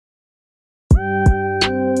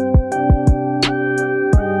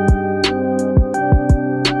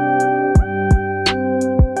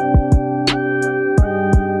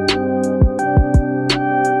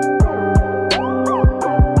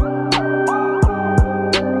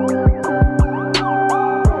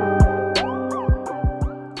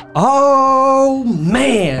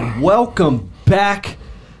welcome back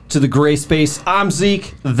to the Gray Space. I'm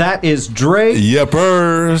Zeke. That is Dre.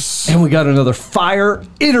 Yepers. And we got another fire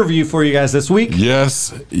interview for you guys this week.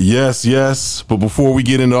 Yes. But before we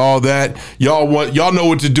get into all that, y'all know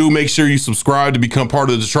what to do. Make sure you subscribe to become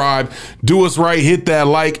part of the tribe. Do us right. Hit that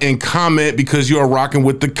like and comment because you are rocking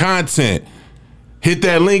with the content. Hit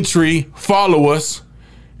that link tree. Follow us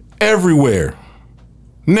everywhere.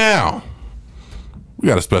 Now, we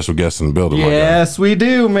got a special guest in the building. Yes, we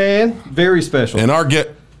do, man. Very special. And our guest.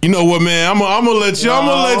 You know what, man? I'm gonna let you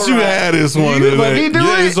have this one today.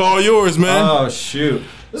 It's all yours, man. Oh shoot!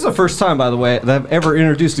 This is the first time, by the way, that I've ever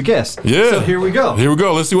introduced a guest. Yeah. So here we go.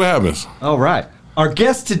 Let's see what happens. All right. Our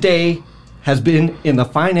guest today has been in the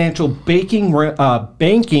financial banking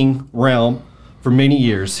realm for many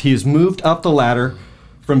years. He has moved up the ladder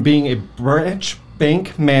from being a branch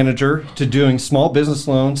bank manager to doing small business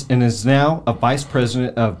loans and is now a vice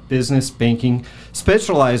president of business banking,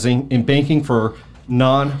 specializing in banking for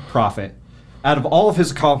non-profit. Out of all of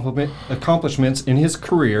his accomplishments in his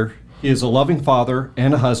career, he is a loving father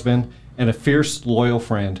and a husband and a fierce, loyal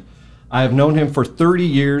friend. I have known him for 30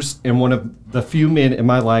 years and one of the few men in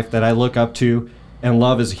my life that I look up to and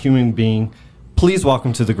love as a human being. Please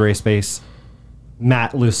welcome to the Gray Space,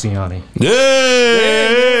 Matt Luciani. Yeah,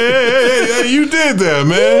 you did that,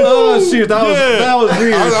 man. Oh shoot, that was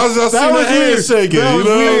weird. I seen the hand shaking. That was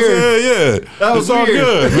weird. Yeah. That was all weird.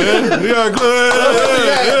 good, man. Yeah,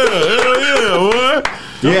 boy.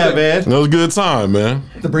 Yeah, man. That was a good time, man.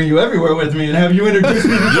 To bring you everywhere with me and have you introduce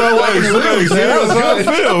me before I walk in the room. That's how I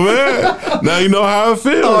feel, man. Now you know how I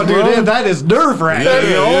feel. Oh, dude, bro. that is nerve-wracking.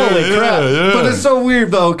 Holy crap. Yeah. But it's so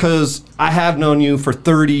weird, though, because I have known you for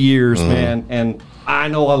 30 years, man, and I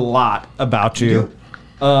know a lot about you.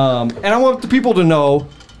 And I want the people to know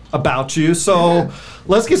about you. So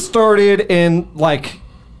let's get started and, let's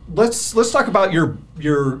talk about your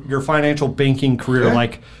financial banking career,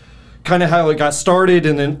 kind of how it got started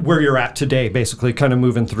and then where you're at today, basically, kind of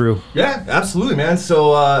moving through. Yeah, absolutely, man.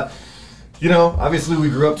 So, obviously we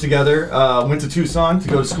grew up together, went to Tucson to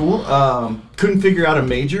go to school, couldn't figure out a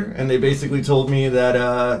major, and they basically told me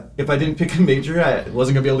that if I didn't pick a major, I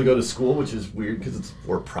wasn't going to be able to go to school, which is weird because it's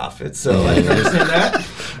for profit, so I didn't understand that.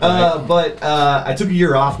 But I took a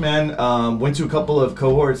year off, man, went to a couple of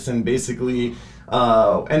cohorts and basically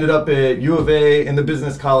ended up at U of A in the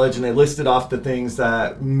business college, and they listed off the things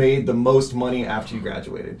that made the most money after you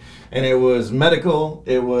graduated. And it was medical,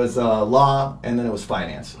 it was law, and then it was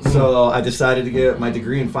finance. So I decided to get my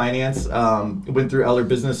degree in finance, went through Eller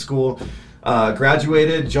Business School,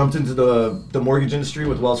 graduated, jumped into the mortgage industry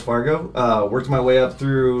with Wells Fargo, worked my way up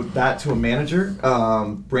through that to a manager,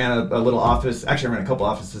 ran a little office, actually I ran a couple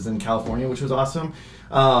offices in California, which was awesome.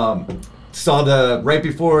 Saw right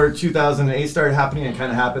before 2008 started happening, it kind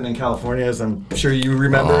of happened in California, as I'm sure you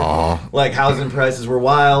remember. Housing prices were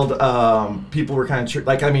wild. People were kind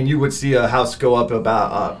of you would see a house go up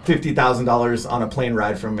about $50,000 on a plane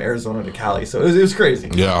ride from Arizona to Cali. So it was crazy.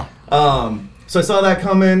 Yeah. So I saw that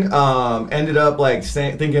coming. Ended up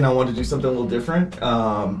thinking I wanted to do something a little different.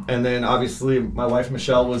 And then obviously my wife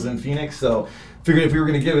Michelle was in Phoenix, so figured if we were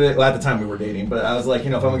going to give it, at the time we were dating, but I was like,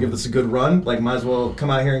 if I'm going to give this a good run, might as well come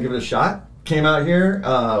out here and give it a shot. Came out here,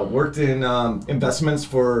 worked in investments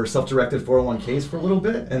for self-directed 401ks for a little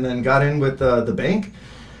bit, and then got in with the bank.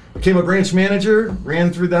 Became a branch manager,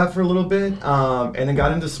 ran through that for a little bit, and then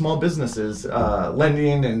got into small businesses,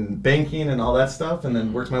 lending and banking and all that stuff, and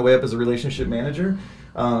then worked my way up as a relationship manager.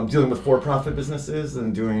 Dealing with for-profit businesses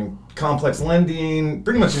and doing complex lending,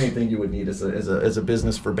 pretty much anything you would need as a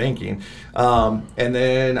business for banking. And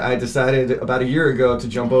then I decided about a year ago to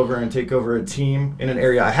jump over and take over a team in an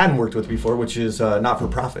area I hadn't worked with before, which is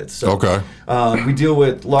not-for-profits. So, okay. We deal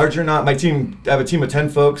with larger I have a team of 10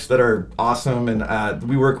 folks that are awesome, and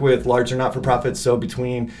we work with larger not-for-profits, so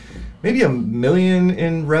between maybe $1 million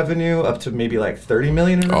in revenue up to maybe $30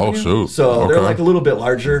 million in revenue. Oh, shoot. So they're a little bit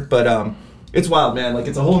larger, but it's wild, man.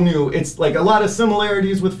 It's a whole new, it's a lot of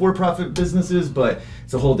similarities with for-profit businesses, but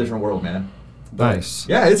it's a whole different world, man. But, nice.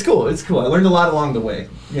 yeah, it's cool. It's cool. I learned a lot along the way,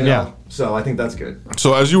 Yeah. So I think that's good.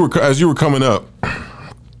 So as you were coming up,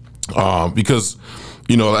 because,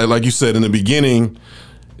 like you said in the beginning,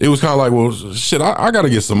 it was kind of like, well, shit, I got to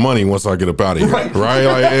get some money once I get up out of here, right?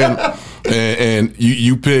 And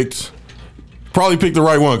you probably picked the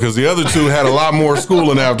right one because the other two had a lot more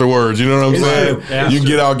schooling afterwards. You know what I'm saying? Yeah, you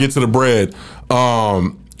get out, get to the bread.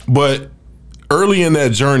 But early in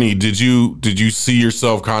that journey, did you see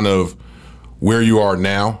yourself kind of where you are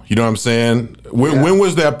now? You know what I'm saying? When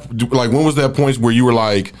was that point where you were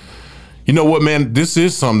like, you know what, man, this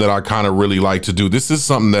is something that I kind of really like to do. This is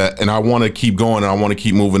something and I want to keep going and I want to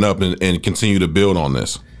keep moving up and continue to build on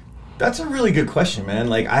this. That's a really good question, man.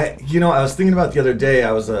 Like I was thinking about the other day.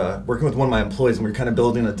 I was working with one of my employees, and we were kind of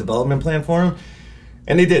building a development plan for him.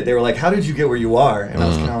 And they were like, "How did you get where you are?" And I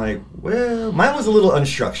was kind of like, "Well, mine was a little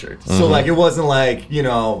unstructured. So like, it wasn't like,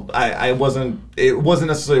 it wasn't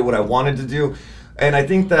necessarily what I wanted to do." And I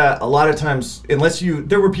think that a lot of times,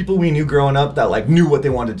 there were people we knew growing up that like knew what they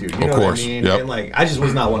wanted to do. You know what I mean? Yep. And like, I just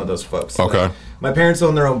was not one of those folks. Okay. Like, my parents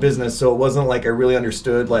owned their own business, so it wasn't like I really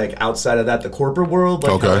understood like outside of that the corporate world,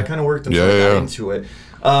 like how that kind of worked until I got into it.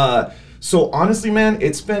 So honestly, man,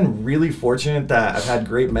 it's been really fortunate that I've had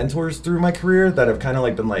great mentors through my career that have kind of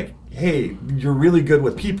like been like, hey, you're really good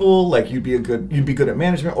with people, like you'd be good at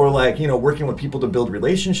management, or like, working with people to build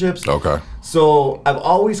relationships. Okay. So I've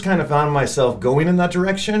always kind of found myself going in that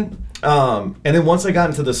direction. And then once I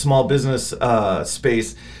got into the small business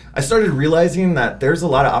space, I started realizing that there's a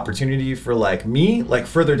lot of opportunity for like me, like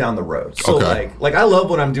further down the road. So like I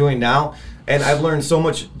love what I'm doing now. And I've learned so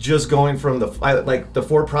much just going from the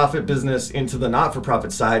for-profit business into the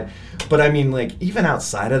not-for-profit side. But I mean, like, even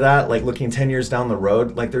outside of that, like looking 10 years down the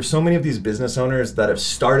road, like there's so many of these business owners that have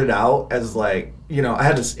started out as like, I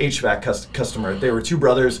had this HVAC customer. They were two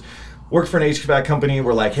brothers, worked for an HVAC company.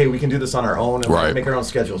 We're like, hey, we can do this on our own and like, make our own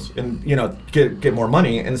schedules and, get more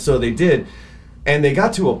money. And so they did. And they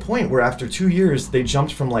got to a point where after 2 years, they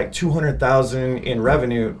jumped from like 200,000 in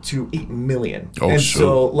revenue to 8 million. Oh, and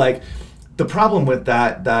so like, the problem with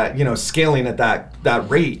that scaling at that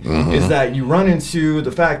rate is that you run into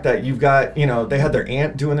the fact that you've got, they had their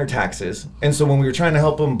aunt doing their taxes. And so when we were trying to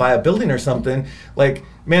help them buy a building or something, like,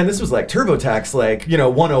 man, this was like TurboTax, like,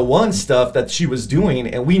 101 stuff that she was doing.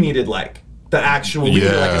 And we needed like the actual, we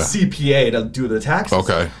needed like a CPA to do the taxes.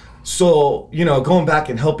 Okay. So, going back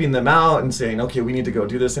and helping them out and saying, okay, we need to go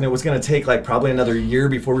do this. And it was going to take like probably another year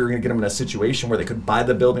before we were going to get them in a situation where they could buy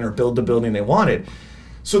the building or build the building they wanted.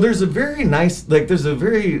 So there's a very nice, like there's a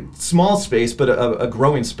very small space, but a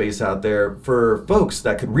growing space out there for folks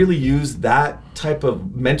that could really use that type of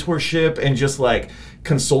mentorship and just like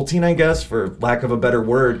consulting, I guess, for lack of a better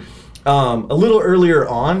word, a little earlier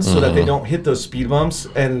on so that they don't hit those speed bumps.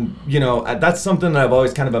 And, that's something that I've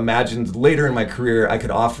always kind of imagined later in my career I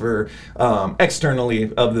could offer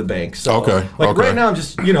externally of the bank. So right now I'm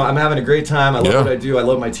just, I'm having a great time. I love what I do. I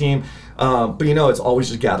love my team. But it's always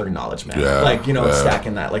just gathering knowledge, man. It's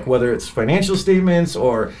stacking that. Like whether it's financial statements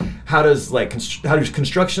or how does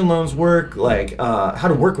construction loans work, like how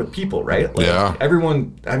to work with people, right? Like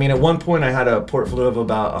everyone. I mean, at one point I had a portfolio of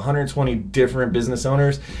about 120 different business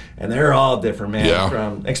owners, and they're all different, man.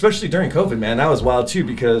 From especially during COVID, man, that was wild too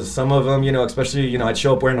because some of them, especially I'd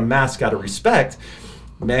show up wearing a mask out of respect.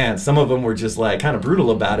 Man, some of them were just like kind of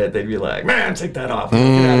brutal about it. They'd be like, "Man, take that off, get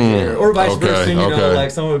out of here," or vice versa.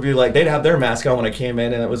 Like someone would be like, they'd have their mask on when I came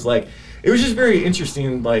in, and it was just very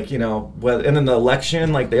interesting. Like and then the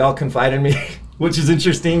election, like they all confide in me, which is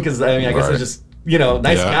interesting because I guess I'm just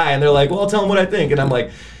nice guy, and they're like, "Well, I'll tell them what I think," and I'm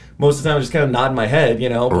like, most of the time I'm just kind of nodding my head,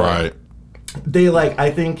 But they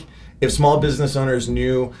I think if small business owners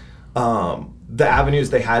knew. The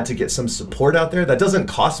avenues they had to get some support out there that doesn't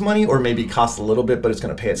cost money or maybe cost a little bit, but it's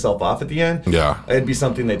going to pay itself off at the end. Yeah. It'd be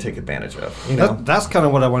something they take advantage of. That's kind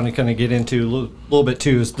of what I want to kind of get into a little bit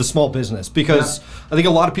too is the small business because I think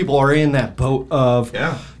a lot of people are in that boat of,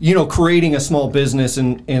 creating a small business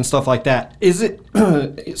and stuff like that. Is it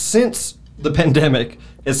since the pandemic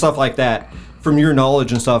and stuff like that, from your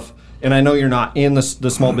knowledge and stuff, and I know you're not in the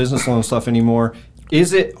small business loan stuff anymore,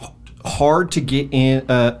 is it hard to get in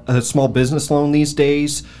a small business loan these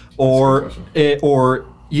days, or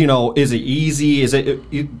is it easy? Is it?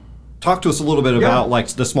 Talk to us a little bit about like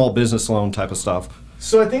the small business loan type of stuff.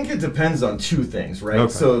 So I think it depends on two things, right?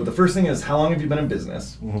 Okay. So the first thing is how long have you been in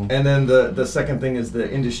business, and then the second thing is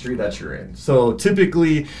the industry that you're in. So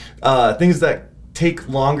typically, things that take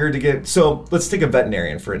longer to get. So let's take a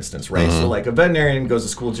veterinarian for instance, right? So like a veterinarian goes to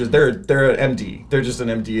school, they're an MD. They're just an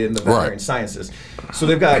MD in the veterinary sciences. So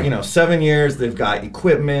they've got 7 years. They've got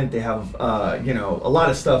equipment. They have a lot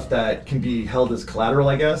of stuff that can be held as collateral,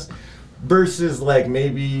 I guess. Versus like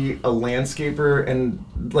maybe a landscaper, and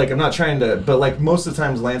like I'm not trying to, but like most of the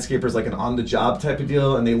times landscapers like an on-the-job type of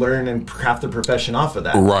deal, and they learn and craft their profession off of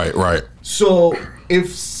that. Right. So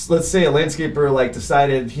if let's say a landscaper like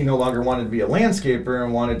decided he no longer wanted to be a landscaper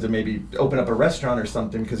and wanted to maybe open up a restaurant or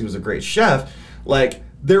something because he was a great chef, like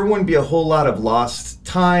there wouldn't be a whole lot of lost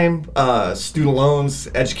time, student loans,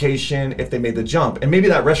 education if they made the jump, and maybe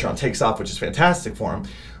that restaurant takes off, which is fantastic for them.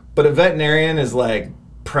 But a veterinarian is like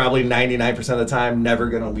probably 99% of the time never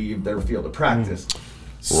going to leave their field of practice.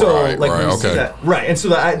 So and so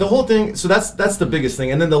the whole thing, so that's the biggest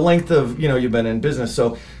thing. And then the length of you've been in business.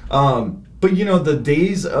 So But the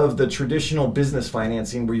days of the traditional business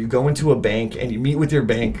financing where you go into a bank and you meet with your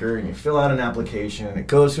banker and you fill out an application and it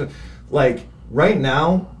goes to, like, right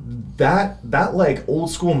now, that like old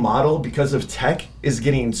school model, because of tech, is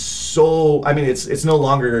getting so, I mean, it's no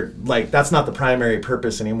longer, like, that's not the primary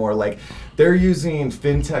purpose anymore. Like, they're using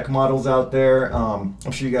fintech models out there. I'm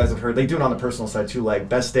sure you guys have heard. They do it on the personal side too, like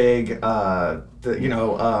Best Egg, oh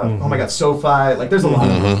my God, SoFi. Like, there's a lot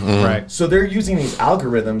of them. Right. So they're using these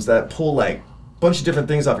algorithms that pull, like, bunch of different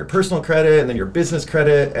things off your personal credit and then your business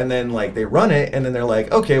credit, and then, like, they run it and then they're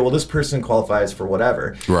like, okay, well, this person qualifies for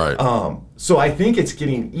whatever. Right. So I think it's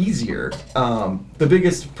getting easier. The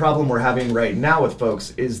biggest problem we're having right now with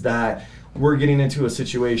folks is that we're getting into a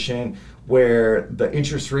situation where the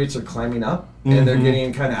interest rates are climbing up and they're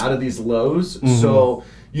getting kind of out of these lows. So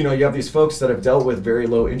you have these folks that have dealt with very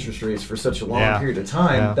low interest rates for such a long period of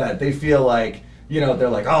time that they feel like, they're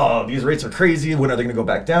like, oh, these rates are crazy. When are they going to go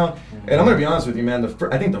back down? And I'm going to be honest with you, man.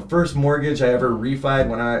 I think the first mortgage I ever refied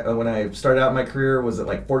when I started out my career was at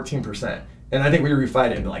like 14%, and I think we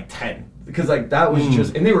refied it into like 10 because, like, that was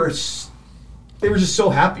just, and they were just so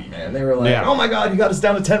happy, man. They were like, oh my God, you got us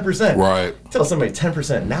down to 10%. Right. Tell somebody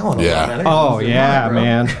 10% now on a Yeah. loan, man. Oh yeah,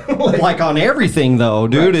 man. like on everything though,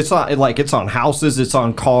 dude. Right. It's not like it's on houses, it's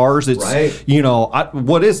on cars. It's Right.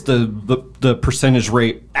 What is the percentage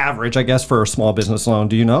rate average, I guess, for a small business loan?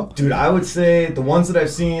 Do you know? Dude, I would say the ones that I've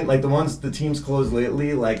seen, like the ones the teams closed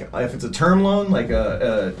lately, like if it's a term loan, like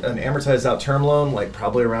an amortized out term loan, like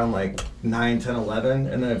probably around like 9, 10, 11.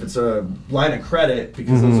 And then if it's a line of credit,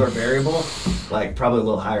 because those are variable, like probably a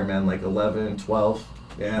little higher, man, like 11, 12.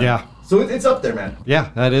 Yeah. Yeah. So it's up there, man. Yeah,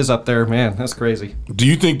 that is up there, man. That's crazy. Do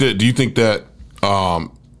you think that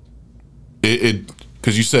it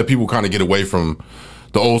because you said people kind of get away from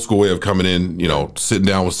the old school way of coming in, sitting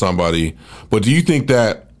down with somebody, but do you think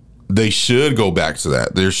that they should go back to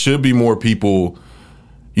that? There should be more people,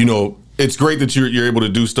 it's great that you're able to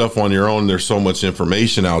do stuff on your own. There's so much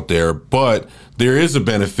information out there, but there is a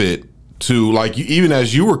benefit to, like, even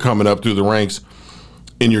as you were coming up through the ranks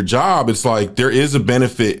in your job, it's like there is a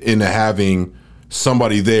benefit in having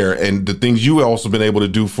somebody there, and the things you also been able to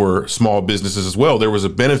do for small businesses as well. There was a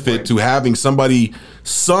benefit to having somebody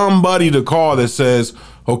to call that says,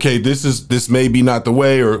 okay, this may be not the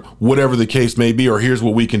way, or whatever the case may be, or here's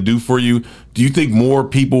what we can do for you. Do you think more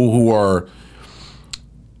people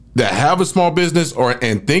that have a small business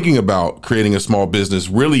and thinking about creating a small business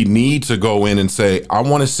really need to go in and say, I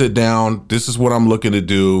want to sit down, this is what I'm looking to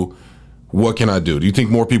do, what can I do? Do you think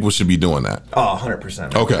more people should be doing that? Oh,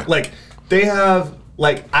 100%. Okay. Like, they have,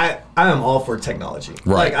 like, I am all for technology.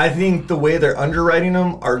 Right. Like, I think the way they're underwriting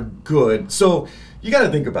them are good. So you got to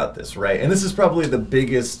think about this, right? And this is probably the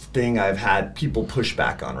biggest thing I've had people push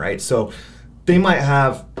back on, right? So they might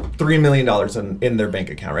have $3 million in their bank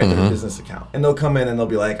account, right? Their business account. And they'll come in and they'll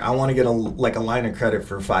be like, I want to get a line of credit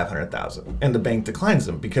for $500,000. And the bank declines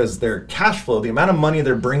them because their cash flow, the amount of money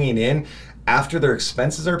they're bringing in after their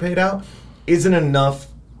expenses are paid out, isn't enough.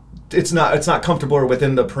 It's not comfortable or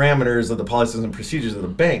within the parameters of the policies and procedures of the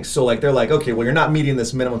bank. So, like, they're like, okay, well, you're not meeting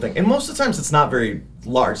this minimum thing. And most of the times it's not very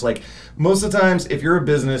large. Like, most of the times if you're a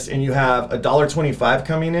business and you have $1.25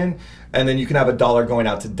 coming in, and then you can have $1 going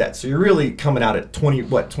out to debt. So you're really coming out at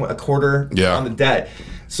a quarter on the debt.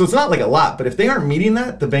 So it's not like a lot, but if they aren't meeting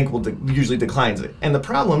that, the bank will usually declines it. And the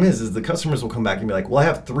problem is the customers will come back and be like, well, I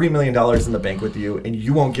have $3 million in the bank with you, and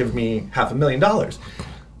you won't give me $500,000.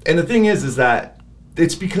 And the thing is that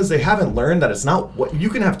it's because they haven't learned that it's not what you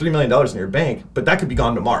can have $3 million in your bank, but that could be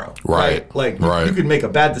gone tomorrow. Right. Like you could make a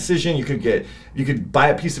bad decision. You could buy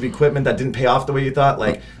a piece of equipment that didn't pay off the way you thought.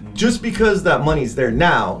 Like, just because that money's there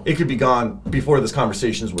now, it could be gone before this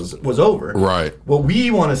conversation was over. Right. What we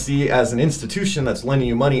want to see as an institution that's lending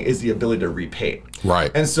you money is the ability to repay. Right.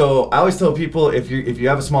 And so I always tell people, if you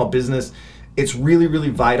have a small business, it's really, really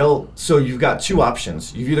vital. So you've got two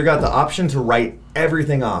options. You've either got the option to write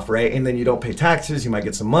everything off, right? And then you don't pay taxes. You might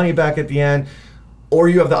get some money back at the end. Or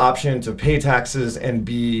you have the option to pay taxes and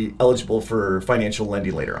be eligible for financial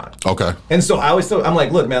lending later on. Okay. And so I'm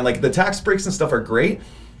like, look, man, like, the tax breaks and stuff are great,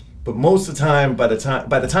 but most of the time, by the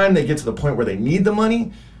time they get to the point where they need the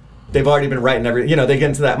money, they've already been writing they get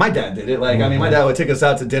into that. My dad did it. Like, I mean, my dad would take us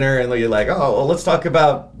out to dinner and you're like, oh, well, let's talk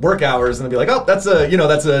about work hours. And they'd be like, oh, that's a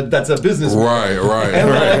business. Right. And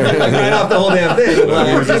like, write off the whole damn thing.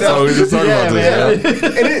 Like, we just talking about this.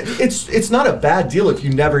 And it's not a bad deal if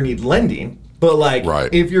you never need lending. But like,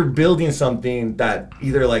 right. if you're building something that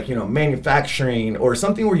either manufacturing or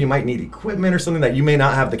something where you might need equipment or something that you may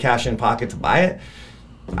not have the cash in pocket to buy it,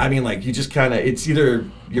 I mean, like, you just kind of, it's either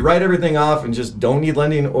you write everything off and just don't need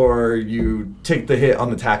lending, or you take the hit on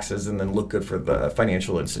the taxes and then look good for the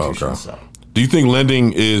financial institutions. Okay. So. Do you think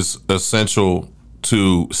lending is essential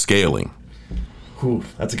to scaling? Ooh,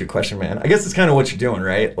 that's a good question, man. I guess it's kind of what you're doing,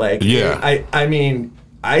 right? Like, yeah. I mean,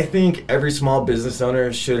 I think every small business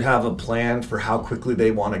owner should have a plan for how quickly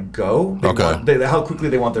they want to go. How quickly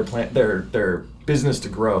they want their business to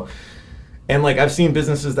grow. And like, I've seen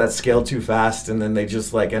businesses that scale too fast and then they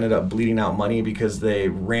just like ended up bleeding out money because they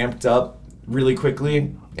ramped up really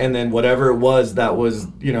quickly, and then whatever it was that was,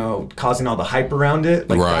 you know, causing all the hype around it,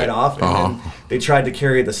 like, died off, and then they tried to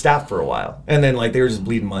carry the staff for a while, and then like they were just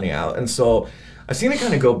bleeding money out. And so I've seen it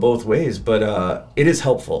kind of go both ways, but it is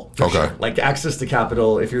helpful. For sure. Like, access to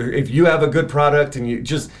capital, if you have a good product and you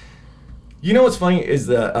just, you know what's funny is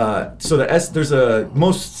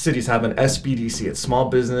most cities have an SBDC. It's small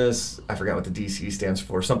business. I forgot what the DC stands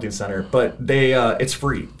for, something center, but they it's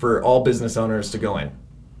free for all business owners to go in.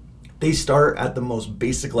 They start at the most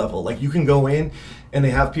basic level. Like, you can go in and they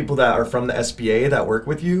have people that are from the SBA that work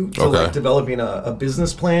with you. So like developing a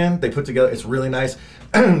business plan, they put together, it's really nice.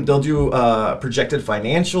 They'll do projected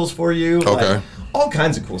financials for you. Like, all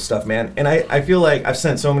kinds of cool stuff, man. And I feel like I've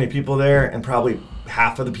sent so many people there, and probably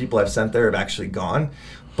half of the people I've sent there have actually gone.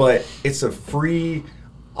 But it's a free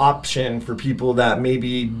option for people that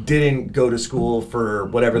maybe didn't go to school for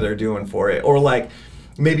whatever they're doing for it. Or like,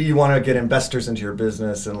 maybe you want to get investors into your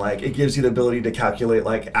business, and like, it gives you the ability to calculate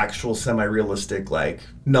like actual semi-realistic like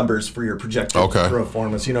numbers for your projected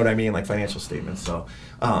performance. You know what I mean? Like financial statements. So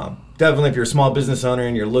definitely, if you're a small business owner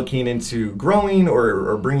and you're looking into growing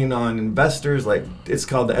or bringing on investors, like, it's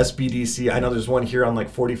called the SBDC. I know there's one here on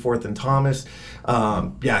like 44th and Thomas.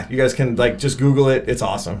 Yeah, you guys can like just Google it. It's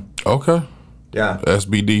awesome. Okay. Yeah.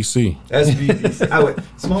 SBDC.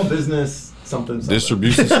 SBDC. Small business. Something.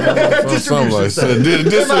 Distribution center. Distribution center.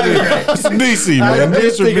 DC, man.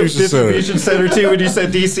 Distribution center too. When you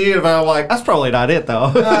said DC, and I'm like, that's probably not it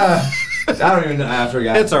though. I don't even know. I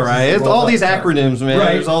forgot. It's all right. It's all these acronyms, man.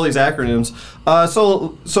 Right. There's all these acronyms.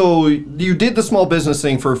 So you did the small business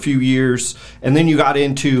thing for a few years, and then you got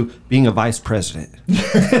into being a vice president.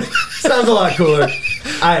 Sounds a lot cooler.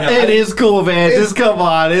 I know. It is cool, man. Just come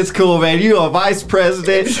on. It's cool, man. You a vice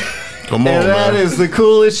president. Come on, and that man. is the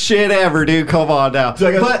coolest shit ever, dude. Come on now.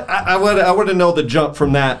 But I want to know the jump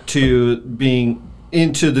from that to being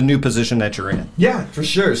into the new position that you're in. Yeah, for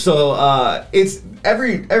sure. So it's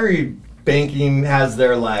every banking has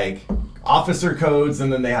their like officer codes,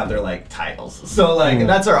 and then they have their like titles. So like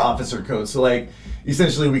that's our officer code. So like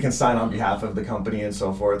essentially we can sign on behalf of the company and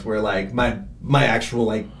so forth. Where like my actual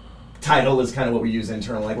like title is kind of what we use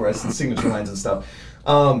internally, like where I see signature lines and stuff.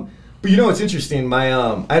 But you know what's interesting?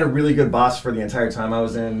 I had a really good boss for the entire time I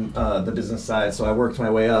was in the business side. So I worked my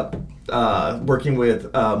way up, working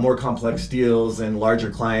with more complex deals and larger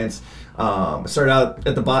clients. I started out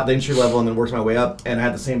at the entry level and then worked my way up, and I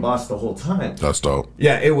had the same boss the whole time. That's dope.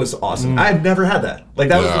 Yeah, it was awesome. I had never had that. Like,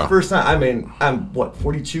 that was the first time. I mean, I'm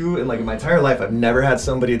 42, and like in my entire life, I've never had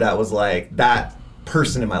somebody that was like that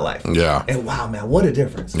person in my life. Yeah. And wow, man, what a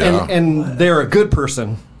difference. Yeah. And they're a good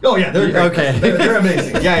person. Oh yeah, they're great. Okay. They're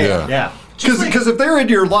amazing. Yeah. Because if they're in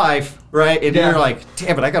your life, right, and you're like,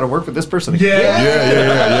 damn it, I got to work with this person again.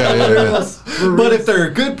 Yeah. But if they're a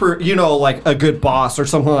good, like a good boss or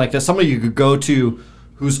something like that, somebody you could go to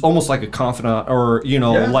who's almost like a confidant or,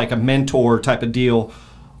 like a mentor type of deal,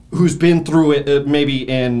 who's been through it maybe,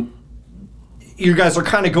 and you guys are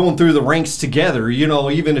kind of going through the ranks together,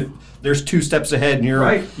 even if there's 2 steps ahead and you're,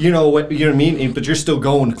 right. you know what I mean, but you're still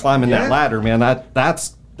going, climbing that ladder, man.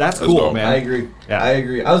 That's cool, dope. man. I agree. Yeah. I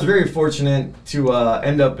agree. I was very fortunate to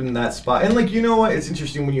end up in that spot. And like, you know what? It's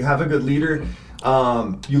interesting when you have a good leader.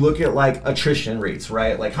 You look at like attrition rates,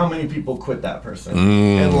 right? Like how many people quit that person,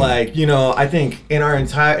 and like I think in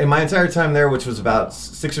my entire time there, which was about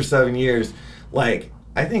 6 or 7 years, like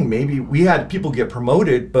I think maybe we had people get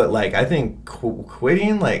promoted, but like I think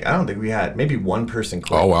quitting, like I don't think we had maybe one person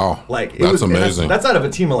quit. Oh wow! Like that's amazing. That's out of a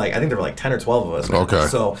team of like I think there were like 10 or 12 of us. Man. Okay.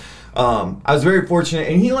 So I was very fortunate,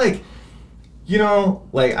 and he like,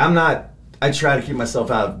 like I try to keep myself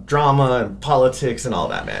out of drama and politics and all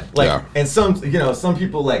that, man. Like, and some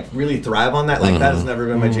people like really thrive on that. Like that has never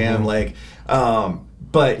been my jam. Like,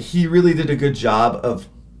 but he really did a good job of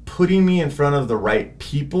putting me in front of the right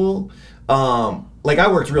people. Like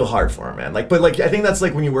I worked real hard for him, man. But I think that's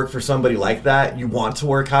like when you work for somebody like that, you want to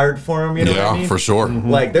work hard for him. You know what I mean? For sure.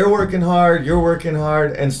 Like they're working hard, you're working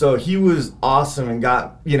hard, and so he was awesome and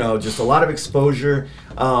got just a lot of exposure.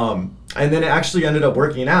 And then it actually ended up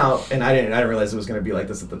working out, and I didn't realize it was going to be like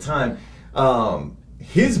this at the time.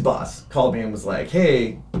 his boss called me and was like,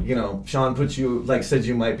 hey, Sean said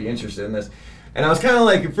you might be interested in this. And I was kind of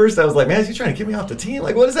like, at first I was like, man, is he trying to get me off the team?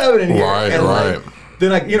 Like, what is happening here? Right, and right.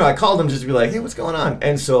 Then I called him just to be like, hey, what's going on?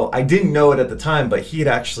 And so I didn't know it at the time, but he had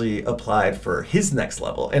actually applied for his next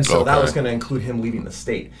level. And so that was going to include him leaving the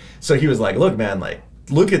state. So he was like, look, man, like,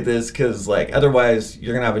 look at this, because like otherwise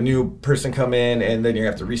you're gonna have a new person come in and then you're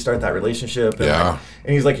gonna have to restart that relationship. And, and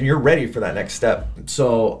he's like, and you're ready for that next step.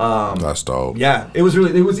 So that's dope. Yeah, it was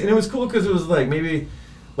cool because it was like maybe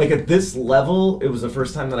like at this level, it was the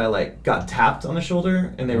first time that I like got tapped on the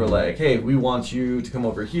shoulder and they were like, hey, we want you to come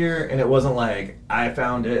over here. And it wasn't like I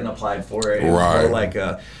found it and applied for it. It was more like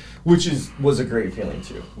which was a great feeling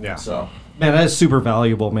too. Yeah. So man, that is super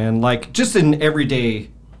valuable, man. Like just in everyday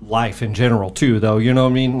life in general too, though, you know what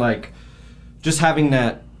I mean? Like just having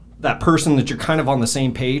that person that you're kind of on the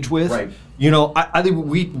same page with. Right. I think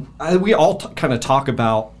we all kind of talk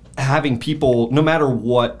about having people, no matter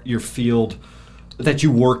what your field that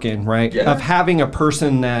you work in, right? Yeah. Of having a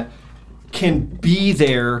person that can be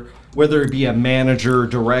there, whether it be a manager,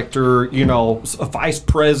 director, a vice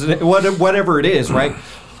president, whatever it is, right?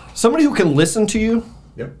 Somebody who can listen to you.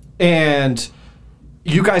 Yep. And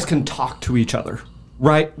you guys can talk to each other.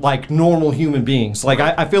 Right, like normal human beings. Like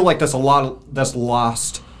I feel like that's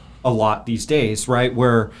lost a lot these days. Right,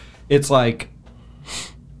 where it's like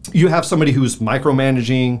you have somebody who's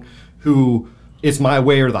micromanaging, who it's my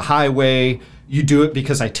way or the highway. You do it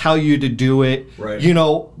because I tell you to do it. Right.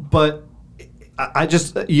 But I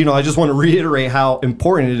just want to reiterate how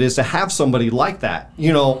important it is to have somebody like that.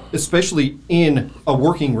 Especially in a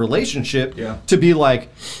working relationship. Yeah. To be like,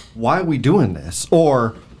 why are we doing this?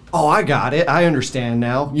 Or oh, I got it. I understand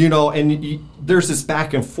now. And there's this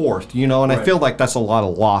back and forth, and right. I feel like that's a lot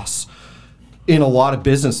of loss in a lot of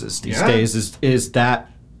businesses these days is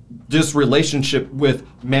that this relationship with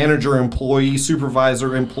manager, employee,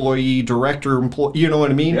 supervisor, employee, director, employee, you know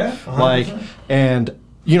what I mean? Yeah. 100%. Like, and,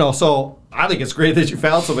 so I think it's great that you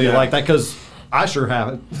found somebody like that because I sure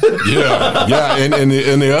haven't. Yeah. And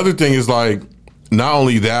the other thing is like, not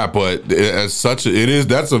only that, but that's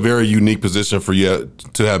a very unique position for you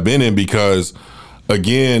to have been in because,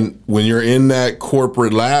 again, when you're in that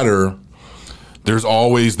corporate ladder, there's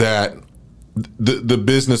always that the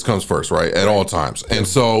business comes first, right? At all times. And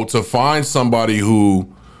so to find somebody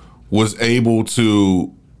who was able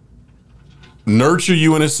to nurture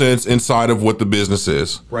you in a sense inside of what the business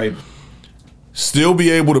is. Right. Still be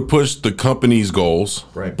able to push the company's goals,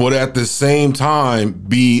 right. But at the same time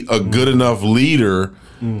be a good enough leader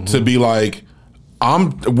to be like,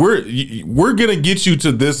 we're gonna get you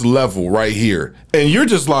to this level right here, and you're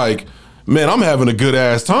just like, man, I'm having a good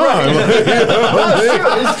ass time. Right.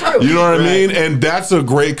 It's true. You know what I mean? And that's a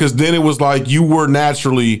great, because then it was like you were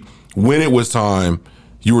naturally, when it was time,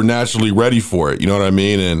 you were naturally ready for it. You know what I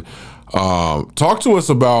mean? And talk to us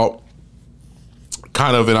about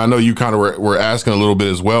kind of, and I know you kind of were asking a little bit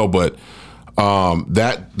as well, but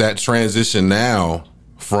that transition now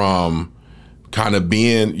from kind of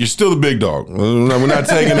being, you're still the big dog. We're not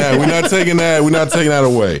taking that. We're not taking that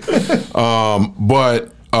away.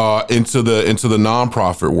 But into the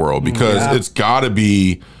nonprofit world, because it's got to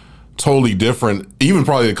be totally different. Even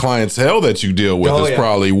probably the clientele that you deal with is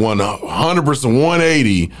probably 100%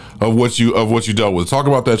 180 of what you dealt with. Talk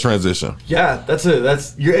about that transition. Yeah,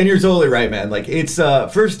 you're totally right, man. Like it's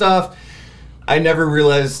first off, I never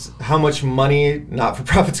realized how much money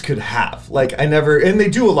not-for-profits could have. Like and they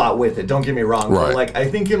do a lot with it. Don't get me wrong. Right. But like I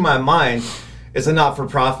think in my mind, it's a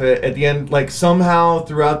not-for-profit. At the end, like somehow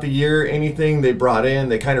throughout the year, anything they brought in,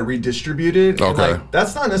 they kind of redistributed. Okay. And, like,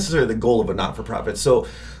 that's not necessarily the goal of a not-for-profit. So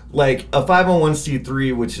like a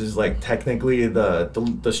 501c3, which is like technically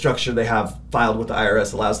the structure they have filed with the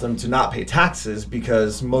IRS, allows them to not pay taxes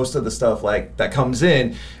because most of the stuff like that comes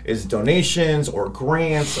in is donations or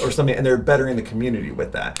grants or something, and they're bettering the community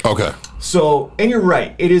with that. Okay. So, and you're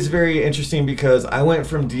right, it is very interesting because I went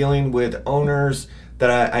from dealing with owners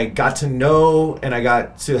that I got to know and I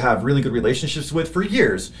got to have really good relationships with for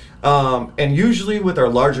years. And usually with our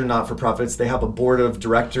larger not-for-profits, they have a board of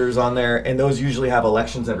directors on there, and those usually have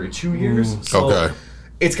elections every 2 years. So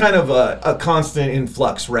it's kind of a constant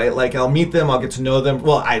influx, right? Like I'll meet them, I'll get to know them.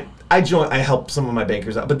 Well, I help some of my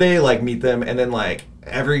bankers out, but they like meet them, and then like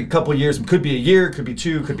every couple of years, could be a year, could be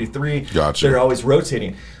 2, could be 3. Gotcha. They're always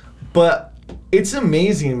rotating. But it's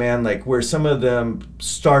amazing, man, like where some of them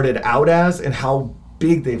started out as and how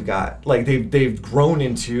big they've got. Like they've grown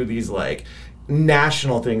into these like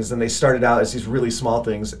national things, and they started out as these really small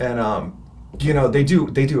things. And they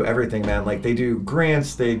do everything, man. Like they do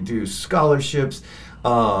grants, they do scholarships.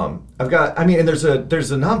 I've got, I mean, and there's a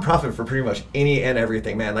nonprofit for pretty much any and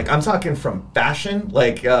everything, man. Like I'm talking from fashion,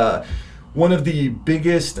 like one of the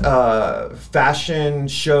biggest fashion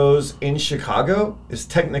shows in Chicago is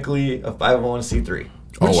technically a 501c3.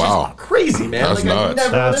 Oh wow, is crazy, man. That's like nuts. I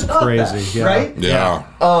never That's would've thought crazy, that, yeah. right? Yeah.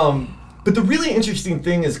 But the really interesting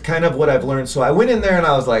thing is kind of what I've learned. So I went in there and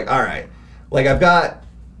I was like, all right, like I've got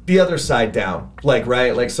the other side down, like,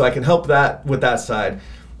 right? Like, so I can help that with that side.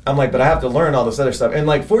 I'm like, but I have to learn all this other stuff. And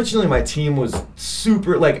like, fortunately my team was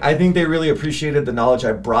super, like, I think they really appreciated the knowledge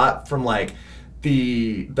I brought from like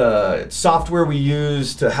the software we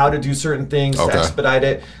use to how to do certain things to expedite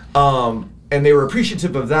it. And they were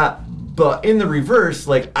appreciative of that. But in the reverse,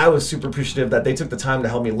 like I was super appreciative that they took the time to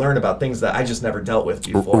help me learn about things that I just never dealt with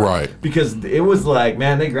before. Right. Because it was like,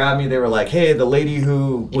 man, they grabbed me. They were like, hey, the lady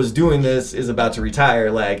who was doing this is about to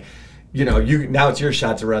retire. Like, you know, now it's your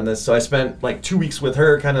shot to run this. So I spent like 2 weeks with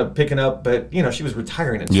her kind of picking up, but you know, she was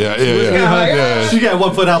retiring. Yeah. She got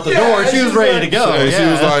one foot out the door. She was ready to go. She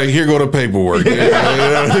was like, here go the paperwork. It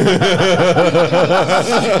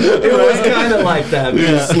was kind of like that.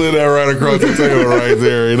 You slid that right across the table right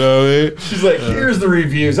there, you know what I mean? She's like, here's the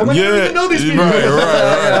reviews. I'm like, I don't even know these people.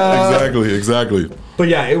 Right. Exactly. But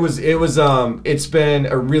yeah, it's been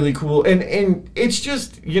a really cool, and it's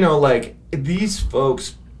just, you know, like these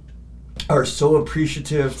folks are so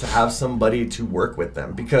appreciative to have somebody to work with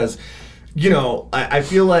them because, you know, I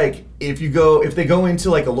feel like if they go into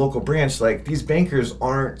like a local branch, like these bankers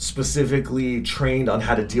aren't specifically trained on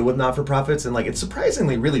how to deal with not-for-profits, and like it's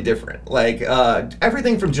surprisingly really different. Like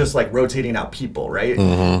everything from just like rotating out people, right?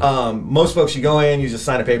 Most folks, you go in, you just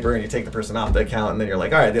sign a paper and you take the person off the account, and then you're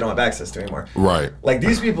like, all right, they don't have access to it anymore. Right. Like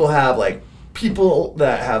these people have like people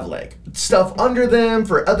that have like stuff under them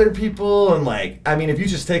for other people, and like I mean, if you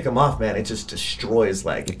just take them off, man, it just destroys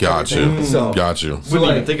like got everything. you. So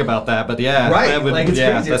Wouldn't even think about that, but yeah, right, that would, like it's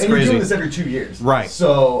crazy. That's and crazy. you're doing this every 2 years, Right.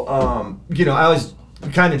 So you know, I was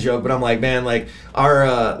kind of joke, but I'm like, man, like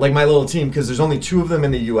our like my little team, because there's only 2 of them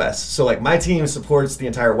in the U.S. So like my team supports the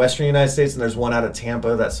entire Western United States, and there's one out of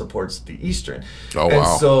Tampa that supports the Eastern. Oh wow. And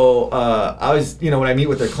so I always, you know, when I meet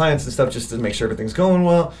with their clients and stuff, just to make sure everything's going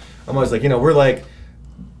well, I'm always like, you know, we're like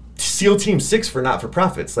SEAL Team 6 for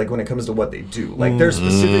not-for-profits, like when it comes to what they do. Like they're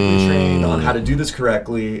specifically trained on how to do this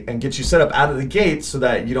correctly and get you set up out of the gate so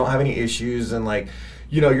that you don't have any issues, and like,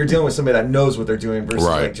 you know, you're dealing with somebody that knows what they're doing versus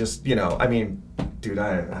like just, you know, I mean, dude,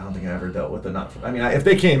 I don't think I ever dealt with I mean, if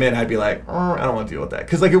they came in, I'd be like, I don't want to deal with that,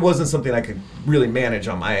 because like it wasn't something I could really manage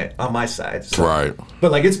on my side. So, right.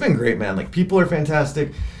 But like it's been great, man. Like people are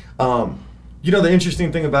fantastic. You know, the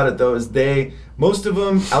interesting thing about it though is most of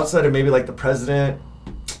them, outside of maybe like the president,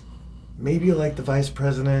 maybe like the vice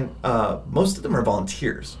president, most of them are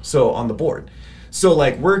volunteers, so on the board. So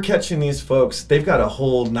like we're catching these folks, they've got a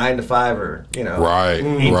whole 9 to 5 or, you know, 8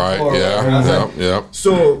 to 4, yeah.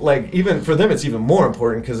 So like even for them, it's even more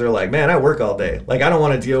important because they're like, man, I work all day. Like I don't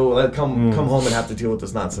want to come home and have to deal with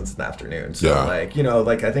this nonsense in the afternoon. So like, you know,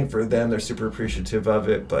 like I think for them, they're super appreciative of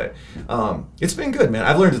it. But it's been good, man.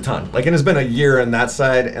 I've learned a ton. Like, and it's been a year on that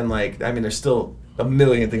side, and like, I mean, there's still a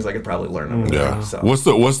million things I could probably learn over there. So.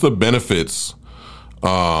 What's the benefits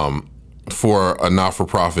for a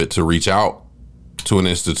not-for-profit to reach out to an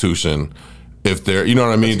institution if they're, you know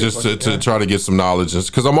what I mean, just to try to get some knowledge?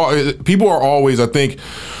 Because people are always, I think,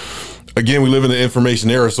 again, we live in the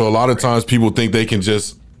information era, so a lot of times people think they can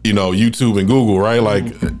just, you know, YouTube and Google, right?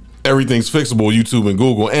 Like everything's fixable, YouTube and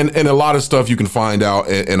Google, and a lot of stuff you can find out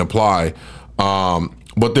and apply.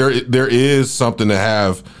 But there is something to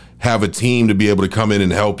have a team to be able to come in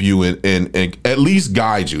and help you and at least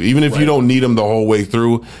guide you, even if you don't need them the whole way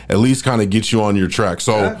through, at least kind of get you on your track.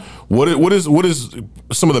 So what is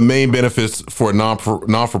some of the main benefits for a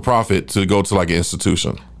non-for-profit to go to like an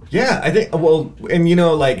institution? Yeah, I think, well, and you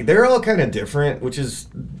know, like they're all kind of different, which is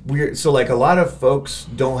weird. So like a lot of folks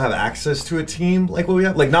don't have access to a team like what we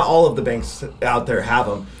have. Like not all of the banks out there have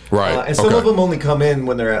them. Right. And some of them only come in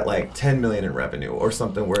when they're at like 10 million in revenue or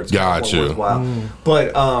something where it's more worthwhile.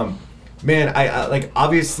 But man, I like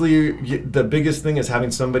obviously the biggest thing is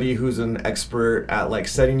having somebody who's an expert at like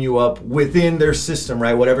setting you up within their system,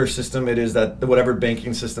 right? Whatever system it is whatever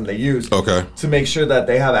banking system they use. Okay. To make sure that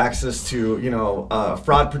they have access to, you know,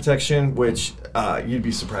 fraud protection, which you'd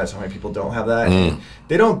be surprised how many people don't have that. And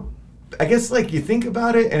they don't, I guess like you think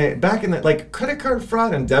about it, and back in the like credit card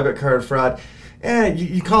fraud and debit card fraud,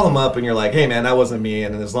 you call them up and you're like, hey man, that wasn't me,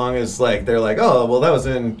 and as long as like they're like, oh well, that was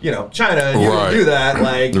in, you know, China, and you didn't do that,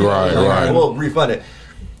 like, we'll refund it.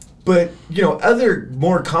 But you know, other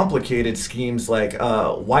more complicated schemes like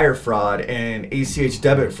wire fraud and ACH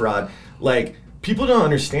debit fraud, like people don't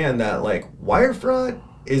understand that like wire fraud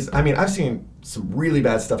is, I mean, I've seen some really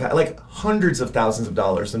bad stuff, like hundreds of thousands of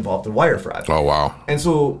dollars involved in wire fraud. Oh, wow. And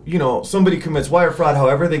so, somebody commits wire fraud,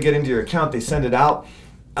 however they get into your account, they send it out.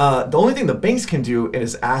 The only thing the banks can do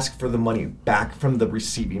is ask for the money back from the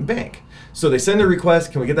receiving bank. So they send a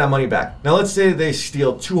request, can we get that money back? Now let's say they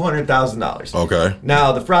steal $200,000. Okay.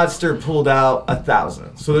 Now the fraudster pulled out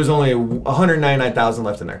 $1,000. So there's only $199,000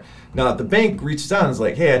 left in there. Now if the bank reaches out and is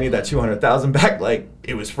like, hey, I need that $200,000 back, like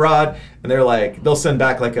it was fraud, and they're like, they'll send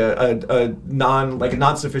back like a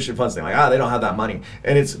non-sufficient funds thing, like they don't have that money,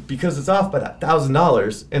 and it's because it's off by that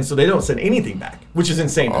 $1,000, and so they don't send anything back, which is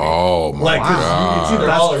insane to me. Oh my God. It's either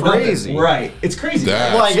all or nothing. Crazy. Right? It's crazy.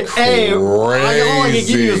 That's Like, hey, all I can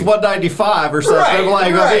give you is 195 or something. Right,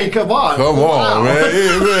 Like, right. I mean, come on. Come on, man.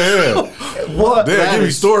 Yeah. What? Damn, That give me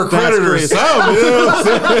is- store that's credit or crazy. something. You know what I'm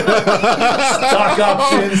saying? Stock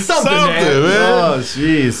options, something, Something, man. Oh,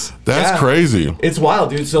 jeez. That's Yeah. crazy. It's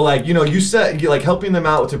wild, dude. So like, you like helping them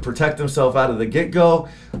out to protect themselves out of the get-go.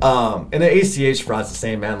 And the ACH fraud's the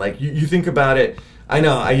same, man. Like you think about it. I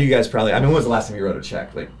know you guys probably. I mean, when was the last time you wrote a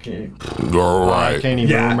check? Like, can you? All I right. can't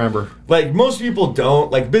even remember. Like most people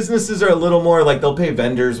don't. Like businesses are a little more like they'll pay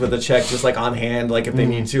vendors with a check just like on hand, like if they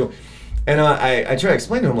need to. And I try to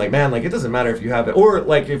explain to them, like, man, like it doesn't matter if you have it, or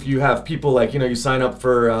like if you have people like you sign up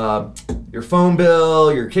for your phone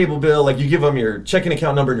bill, your cable bill, like you give them your checking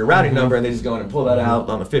account number and your routing number, and they just go in and pull that out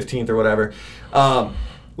on the 15th or whatever.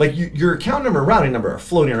 Like your account number and routing number are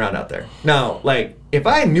floating around out there. Now, like if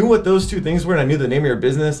I knew what those two things were and I knew the name of your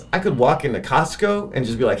business, I could walk into Costco and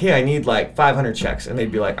just be like, hey, I need like 500 checks, and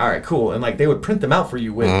they'd be like, all right, cool, and like they would print them out for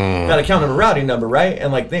you with that account number, routing number, right?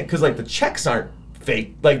 And like because like the checks aren't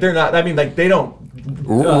fake, like they're not. I mean, like they don't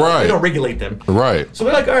Right. they don't regulate them, Right. so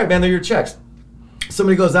they're like, all right, man, they're your checks.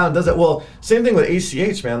 Somebody goes out and does it. Well, same thing with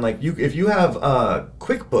ACH, man. Like if you have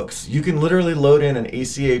QuickBooks, you can literally load in an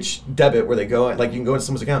ACH debit where they go in, like you can go into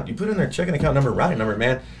someone's account, you put in their checking account number, routing number,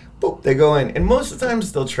 man, boop, they go in, and most of the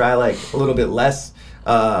times they'll try like a little bit less.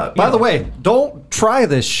 By the way, don't try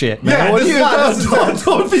this shit, man. Yeah, What this do is you not- this is not-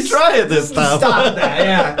 don't be trying this stuff. Stop that,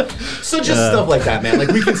 yeah. So just stuff like that, man. Like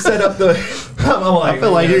we can set up the. I'm like, I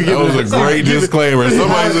feel like you're That giving was a great disclaimer.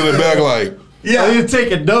 Somebody's in the back like, yeah. You're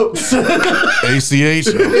taking notes. ACH?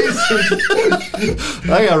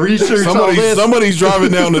 I got research on this. Somebody's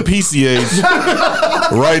driving down the PCH,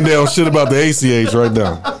 writing down shit about the ACH right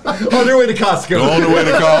now. On their way to Costco. On the way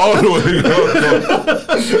to call. On the way to go.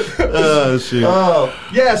 Oh, shit. Oh,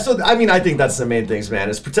 yeah. So, I mean, I think that's the main things, man,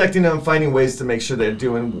 is protecting them, finding ways to make sure they're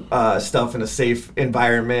doing stuff in a safe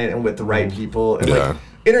environment and with the right people. And, Yeah. like,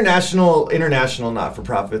 international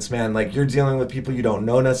not-for-profits, man, like, you're dealing with people you don't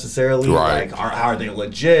know necessarily. Right. Like, are they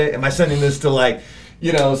legit? Am I sending this to, like,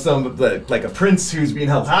 some, like, a prince who's being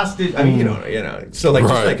held hostage? I mean, you know. So, like,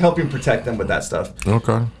 Right. just, like, helping protect them with that stuff.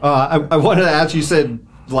 Okay. I wanted to ask you, said,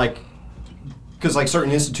 like, because, like,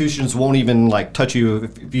 certain institutions won't even, like, touch you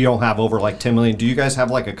if you don't have over, like, 10 million. Do you guys have,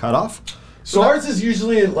 like, a cutoff? So ours is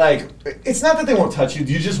usually like, it's not that they won't touch you,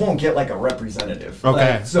 you just won't get like a representative.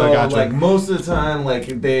 Okay, Like, so I gotcha. like most of the time, like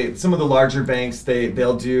some of the larger banks,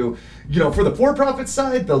 they'll do, for the for-profit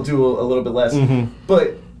side, they'll do a little bit less.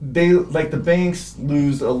 But they, like the banks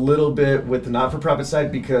lose a little bit with the not-for-profit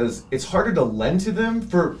side because it's harder to lend to them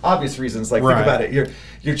for obvious reasons. Like Right. think about it,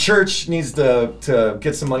 your church needs to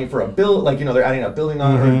get some money for a bill, like they're adding a building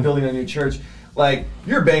on or building a new church. Like,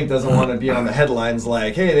 your bank doesn't want to be on the headlines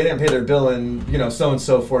like, hey, they didn't pay their bill and,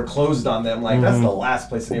 so-and-so foreclosed on them. Like, that's the last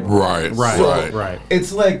place they ever Right.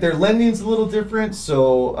 It's like their lending's a little different.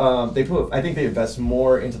 So, I think they invest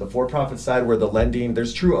more into the for-profit side where the lending,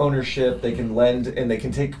 there's true ownership. They can lend and they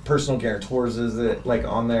can take personal guarantors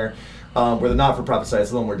on there. Where the not-for-profit side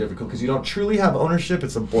is a little more difficult because you don't truly have ownership.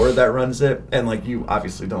 It's a board that runs it. And, like, you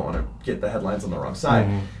obviously don't want to get the headlines on the wrong side.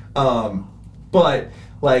 But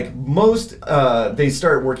like most, they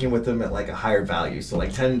start working with them at like a higher value. So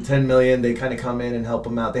like 10 million, they kind of come in and help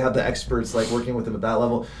them out. They have the experts like working with them at that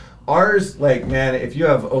level. Ours, like, man, if you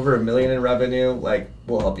have over $1 million in revenue, like,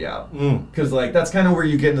 we'll help you out. Because like that's kind of where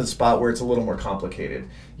you get into the spot where it's a little more complicated,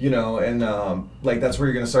 and like that's where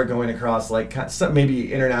you're going to start going across like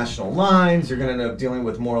maybe international lines. You're going to end up dealing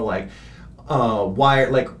with more like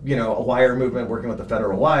wire, like, a wire movement, working with the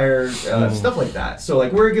federal wires, stuff like that. So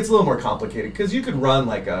like where it gets a little more complicated because you could run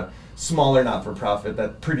like a smaller not-for-profit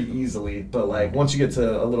that pretty easily, but like once you get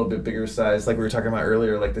to a little bit bigger size, like we were talking about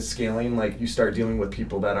earlier, like the scaling, like you start dealing with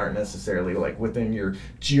people that aren't necessarily like within your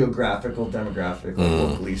geographical demographic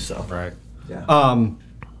locally. So Right. yeah. I'm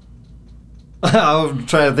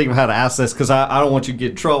trying to think of how to ask this because I don't want you to get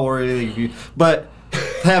in trouble or anything. But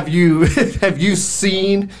have you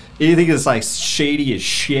seen anything that's like shady as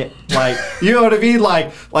shit? Like, you know what I mean?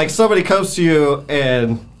 Like somebody comes to you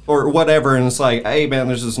and or whatever, and it's like, hey man,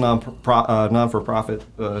 there's this non-for-profit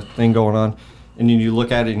thing going on, and then you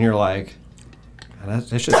look at it and you're like, that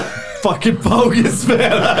shit's fucking bogus,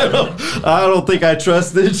 man. I don't think I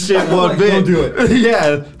trust this shit one bit. Don't do it.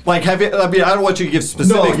 Yeah, like I don't want you to give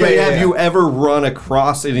specifics, but have you ever run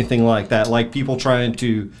across anything like that? Like people trying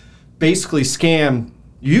to basically scam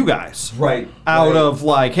you guys, out of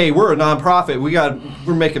like, hey, we're a nonprofit,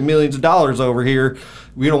 we're making millions of dollars over here,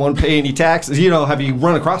 we don't want to pay any taxes. Have you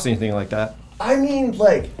run across anything like that? I mean,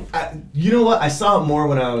 like, you know what? I saw it more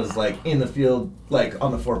when I was like in the field, like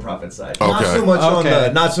on the for-profit side. Okay. Not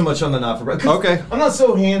so much on the not-for-profit. Okay. I'm not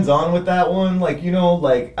so hands-on with that one. Like,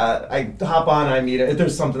 I hop on, I meet it. If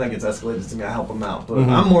there's something that gets escalated to me, I help them out. But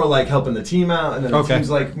I'm more like helping the team out, and then the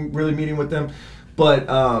team's like really meeting with them. But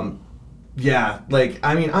yeah, like,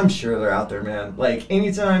 I mean, I'm sure they're out there, man. Like,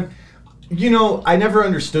 anytime. I never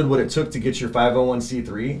understood what it took to get your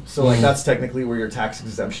 501c3. So, like, that's technically where your tax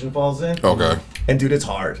exemption falls in. Okay. And, dude, it's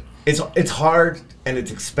hard. It's hard, and it's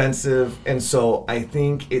expensive. And so I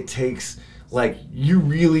think it takes, like, you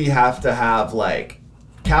really have to have, like,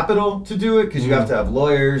 capital to do it, because you have to have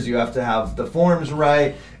lawyers, you have to have the forms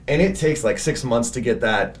right, and it takes, like, 6 months to get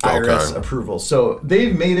that IRS approval. So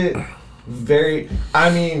they've made it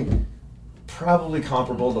probably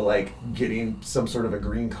comparable to like getting some sort of a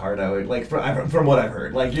green card. I would like from what I've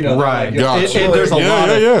heard, like right. Like, there's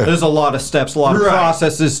a lot of steps, a lot of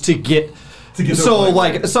processes to get. So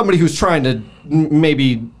like somebody who's trying to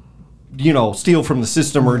maybe steal from the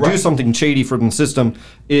system or do something shady from the system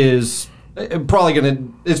is probably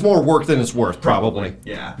it's more work than it's worth, probably.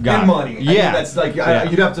 Yeah. Got and money. I mean, that's like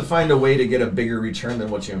you'd have to find a way to get a bigger return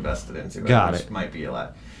than what you invested into. Which might be a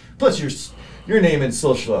lot. Plus your name and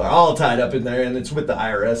social are all tied up in there, and it's with the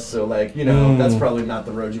IRS, so like that's probably not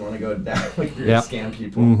the road you want to go down. Like you're gonna scam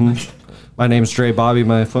people. My name's Dre Bobby.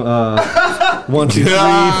 My 1, 2, 3, 4, 5.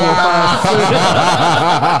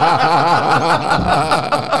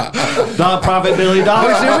 Nonprofit $1 billion.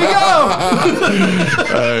 Here we go.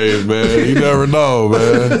 Hey man, you never know,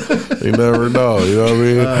 man. You never know. You know what I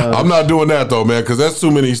mean? I'm not doing that though, man, because that's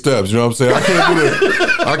too many steps. You know what I'm saying?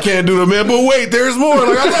 I can't do the man. But wait, there's more.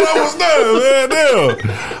 Like I thought I was done, man. Damn.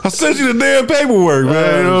 I sent you the damn paperwork,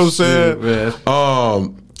 man. You know what I'm saying?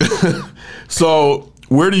 Man. So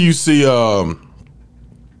where do you see? I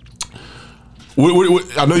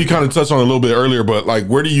know you kind of touched on it a little bit earlier, but like,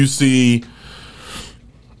 where do you see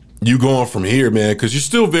you going from here, man? Because you're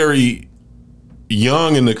still very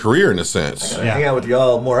young in the career, in a sense. I hang out with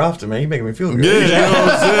y'all more often, man. You making me feel good. Yeah, you know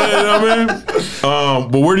what I'm saying. You know what I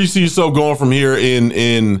mean? But where do you see yourself going from here in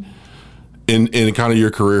kind of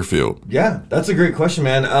your career field? Yeah, that's a great question,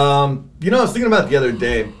 man. I was thinking about it the other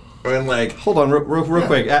day. And like, hold on, real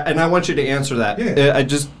quick, and I want you to answer that. Yeah. I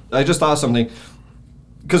just thought of something,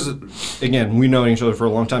 because again, we know each other for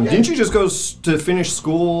a long time. Yeah. Didn't you just go to finish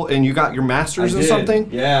school and you got your master's in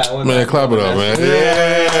something? Yeah, man, clap it up, man.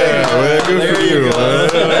 Yeah, man, good for you, man.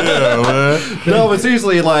 Yeah, man. No, but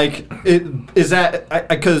seriously, like, is that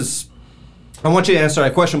because I want you to answer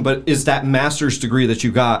that question? But is that master's degree that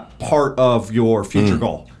you got part of your future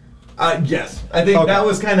goal? Yes, I think that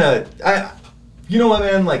was kind of. You know what,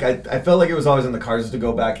 man? Like, I felt like it was always in the cards to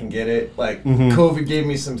go back and get it. Like, COVID gave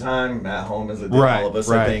me some time at home, as it did all of us,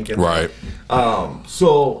 I think. And,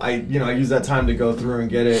 so I used that time to go through and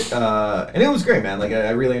get it, and it was great, man. Like, I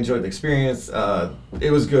really enjoyed the experience.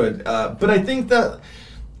 It was good, but I think that,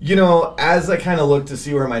 as I kind of look to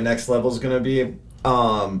see where my next level is gonna be,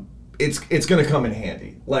 it's gonna come in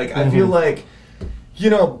handy. Like, I feel like.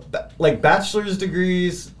 Like bachelor's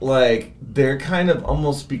degrees, like they're kind of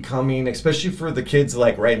almost becoming, especially for the kids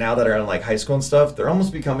like right now that are in like high school and stuff, they're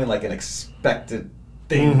almost becoming like an expected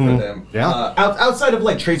thing for them. Yeah. Outside of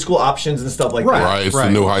like trade school options and stuff like that. Right. It's the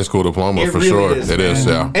new high school diploma for sure. It is,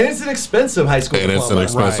 yeah. And it's an expensive high school diploma. And it's an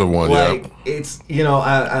expensive one, like, it's,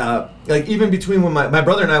 like even between when my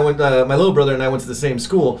brother and I went, my little brother and I went to the same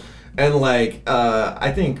school. And like,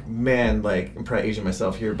 I think, man, like, I'm probably aging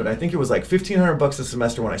myself here, but I think it was like $1,500 a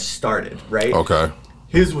semester when I started, right? Okay.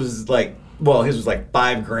 His was like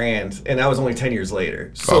 $5,000, and that was only 10 years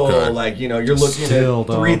later. So like, you're looking at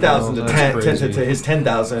 3,000 to 10 to his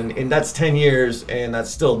 10,000, and that's 10 years, and that's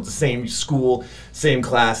still the same school, same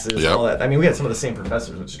classes, all that. I mean, we had some of the same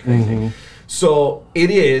professors, which is crazy. So it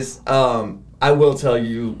is. I will tell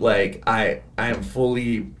you, like, I am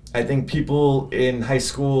fully. I think people in high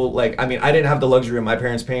school, like, I mean, I didn't have the luxury of my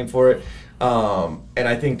parents paying for it. And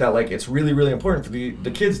I think that like it's really, really important for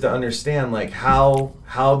the kids to understand like how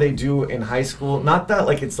they do in high school. Not that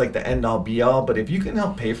like it's like the end all be all, but if you can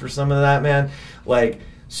help pay for some of that, man, like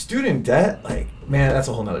student debt, like man, that's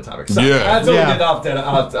a whole nother topic. So that's what we get off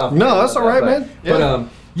No, that's all right, man. Yeah. But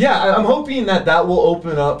I'm hoping that will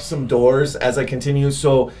open up some doors as I continue.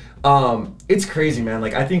 So it's crazy, man.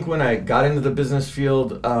 Like I think when I got into the business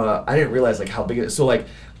field, I didn't realize like how big it is. So like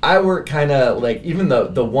I work kind of like even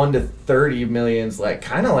the 1 to 30 millions, like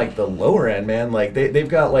kind of like the lower end, man. Like they've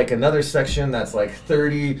got like another section that's like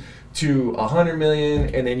 30 to 100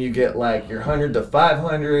 million, and then you get like your 100 to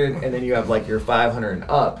 500, and then you have like your 500 and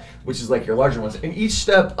up, which is like your larger ones. And each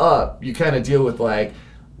step up, you kind of deal with like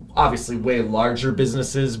obviously way larger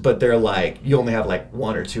businesses, but they're like you only have like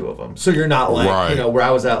 1 or 2 of them. So you're not like you know where I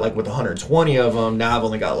was at like with 120 of them. Now I've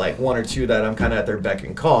only got like 1 or 2 that I'm kind of at their beck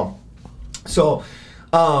and call. So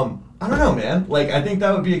I don't know, man. Like, I think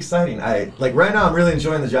that would be exciting. Like right now, I'm really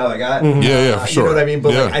enjoying the job I got. Yeah, for sure. You know what I mean?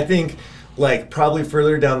 But like, I think, like, probably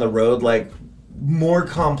further down the road, like, more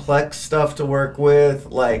complex stuff to work with.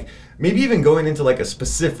 Like, maybe even going into like a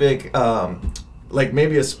specific, like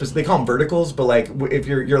maybe they call them verticals. But like, if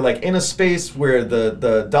you're like in a space where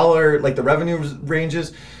the dollar, like the revenue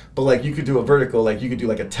ranges. But like you could do a vertical, like you could do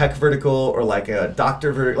like a tech vertical or like a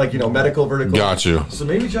doctor vertical, like medical vertical. Got you. So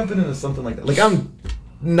maybe jumping into something like that. Like I'm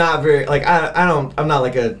not very like I'm not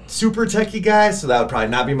like a super techie guy, so that would probably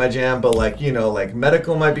not be my jam. But like like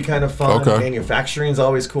medical might be kind of fun. Okay. Manufacturing's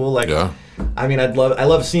always cool. Like I mean I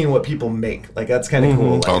love seeing what people make. Like that's kind of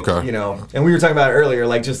cool. Like, and we were talking about it earlier.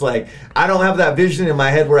 Like just like I don't have that vision in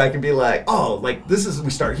my head where I can be like, oh, like this is we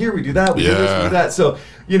start here, we do that, we do this, we do that. So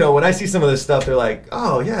when I see some of this stuff, they're like,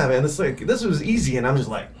 oh yeah, man, this was easy, and I'm just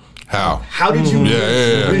like, how did you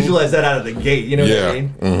visualize that out of the gate? You know what I mean?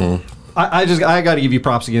 Mm-hmm. I got to give you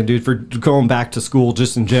props again, dude, for going back to school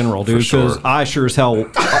just in general, dude. Because I sure as hell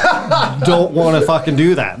don't want to fucking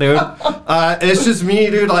do that, dude. It's just me,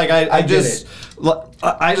 dude. Like I just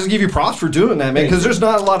give you props for doing that, man. Because there's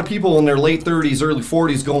not a lot of people in their late 30s, early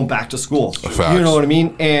 40s going back to school. Facts. You know what I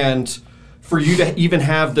mean? And for you to even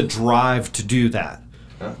have the drive to do that.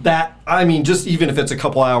 That, I mean, just even if it's a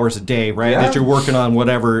couple hours a day, right? That you're working on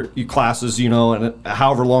whatever your classes, and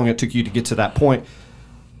however long it took you to get to that point.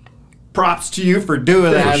 Props to you for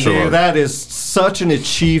doing that, dude. That is such an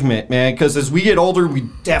achievement, man. Because as we get older, we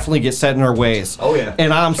definitely get set in our ways. Oh, yeah.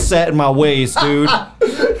 And I'm set in my ways, dude.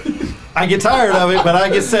 I get tired of it, but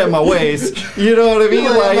I get set in my ways. You know what I mean?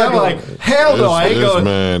 Like, I'm like, hell no, I ain't going.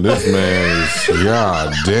 This man is,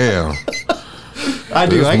 god damn. I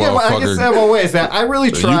do. I get set in my ways. Now, I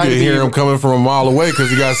really try. You can hear him coming from a mile away because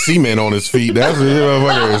he got cement on his feet. That's what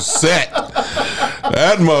motherfucker is set.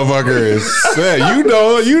 That motherfucker is set. You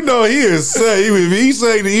know he is set.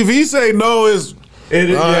 If he say no,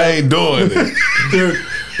 I ain't doing it. Dude,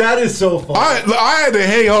 that is so fun. I had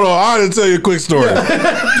to hold on. I had to tell you a quick story.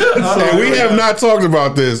 And we have not talked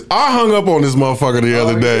about this. I hung up on this motherfucker the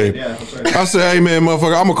other day. Yeah, that's right. I said, hey man,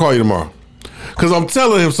 motherfucker, I'm gonna call you tomorrow. Cause I'm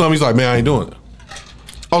telling him something. He's like, man, I ain't doing it.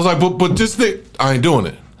 I was like, but just think, I ain't doing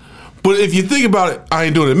it. But if you think about it, I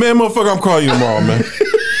ain't doing it. Man, motherfucker, I'm calling you tomorrow, man.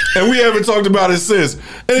 And we haven't talked about it since. And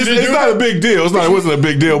it's not a big deal. It wasn't a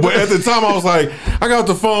big deal. But at the time, I was like, I got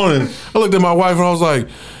the phone and I looked at my wife and I was like,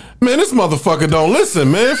 man, this motherfucker don't listen,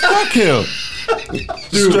 man. Fuck him.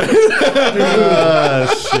 Dude. Shit.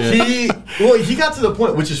 He got to the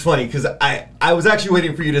point, which is funny, because I was actually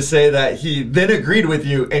waiting for you to say that he then agreed with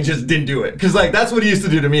you and just didn't do it. Because, like, that's what he used to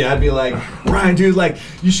do to me. I'd be like, Ryan, dude, like,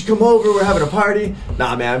 you should come over. We're having a party.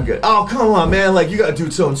 Nah, man, I'm good. Oh, come on, man. Like, you got to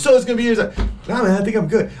do so-and-so. It's going to be yours. Like, nah, man, I think I'm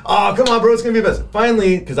good. Oh, come on, bro. It's going to be best.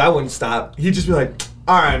 Finally, because I wouldn't stop, he'd just be like,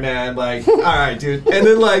 all right, man. Like, all right, dude. And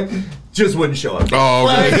then, like, just wouldn't show up. Oh,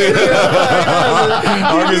 okay.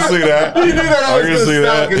 I can see that. You knew that I can see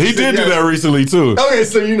that. He did do that recently too. Okay,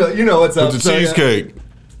 so you know what's up. With the cheesecake.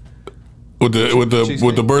 With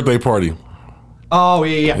the birthday party. Oh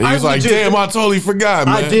yeah. He was like, damn, I totally forgot,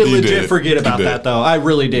 man. I did legit forget about that though. I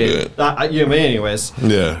really did. Anyways.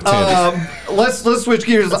 Yeah. Let's switch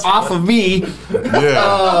gears off of me.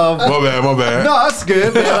 Yeah. My bad. No, that's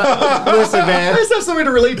good, man. Listen, man. I just have something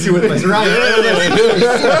to relate to with this, right? Let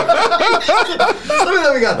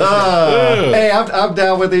me got this. Hey, I'm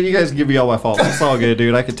down with it. You guys can give me all my faults. It's all good,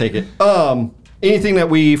 dude. I can take it. Anything that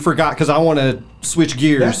we forgot, because I want to switch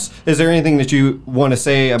gears. Yeah. Is there anything that you want to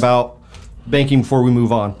say about banking before we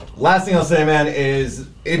move on? Last thing I'll say, man, is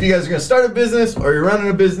if you guys are going to start a business or you're running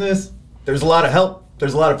a business, there's a lot of help.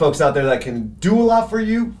 There's a lot of folks out there that can do a lot for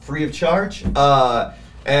you free of charge.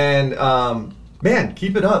 Man,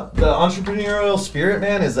 keep it up. The entrepreneurial spirit,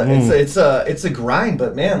 man, is it's a grind,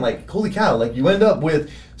 but man, like holy cow, like you end up with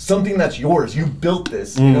something that's yours. You built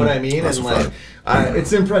this. You know what I mean? That's and a like,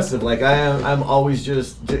 it's impressive. Like I'm always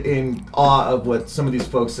just in awe of what some of these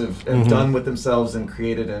folks have done with themselves and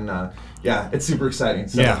created. And yeah, it's super exciting.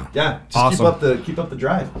 So, Yeah. just Awesome. keep up the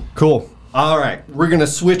drive. Cool. All right, we're gonna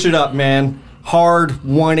switch it up, man. Hard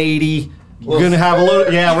 180. We're gonna have a little,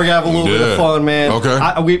 we're gonna have a little bit of fun, man.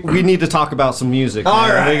 Okay. We need to talk about some music. All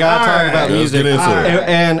man. right, we gotta talk all about right. music. Let's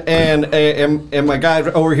get into And my guy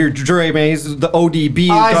over here, Dre, man, he's the ODB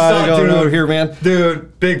I guy saw, going dude. over here, man.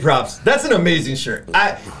 Dude, big props. That's an amazing shirt.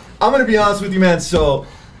 I'm gonna be honest with you, man. So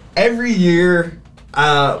every year,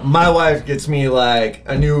 my wife gets me like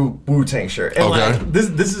a new Wu-Tang shirt, and Okay. like this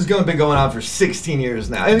has been going on for 16 years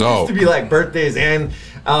now. And it used to be like birthdays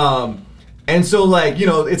and so like, you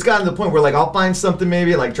know, it's gotten to the point where like I'll find something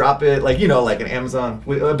maybe like drop it like, you know, like an Amazon,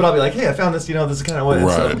 but I'll be like, hey, I found this, you know, this is kind of what.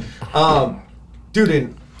 Right. So, dude,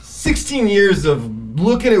 in 16 years of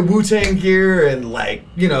looking at Wu-Tang gear and like,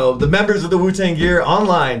 you know, the members of the Wu-Tang gear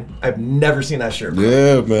online, I've never seen that shirt.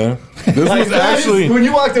 Yeah, man. This Like, was actually when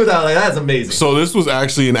you walked in with that, like that's amazing. so. This was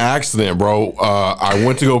actually an accident, bro. I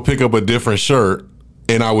went to go pick up a different shirt,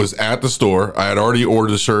 and I was at the store. I had already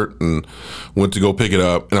ordered the shirt and went to go pick it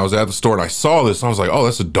up. And I was at the store and I saw this. And I was like, oh,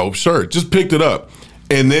 that's a dope shirt. Just picked it up.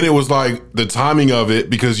 And then it was like the timing of it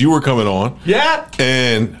because you were coming on. Yeah.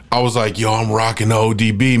 And I was like, yo, I'm rocking the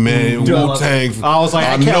ODB, man. Dude, I love Wu-Tang. I was like,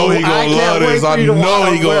 I can't know wait- he I gonna can't love wait this. for I you to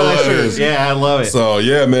know he wear gonna that love shirt. this. Yeah, I love it. So,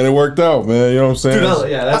 yeah, man, it worked out, man. You know what I'm saying?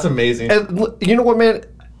 Dude, yeah, that's amazing. And you know what, man?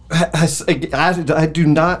 I do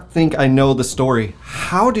not think I know the story.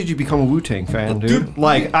 How did you become a Wu-Tang fan, dude?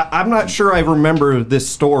 Like, I'm not sure I remember this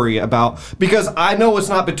story about, because I know it's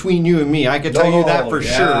not between you and me. I can tell you that for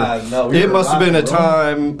yeah, sure. no, we It were must have been a rocking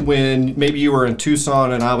and time when maybe you were in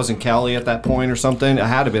Tucson and I was in Cali at that point or something. It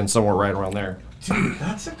had to have been somewhere right around there. Dude,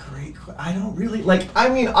 that's a great question. I don't really like. I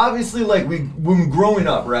mean, obviously, like when growing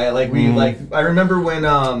up, right? Like we like. I remember when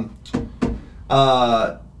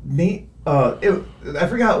Nate. I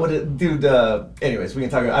forgot what it, dude. Anyways, we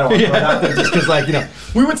can talk about. I don't want to throw it out there just because, like, you know,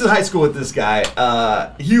 we went to high school with this guy.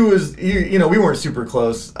 You know, we weren't super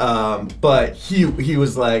close, but he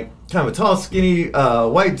was like kind of a tall, skinny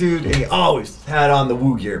white dude, and he always had on the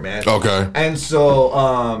Wu gear, man. Okay. And so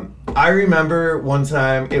I remember one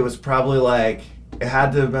time it was probably like it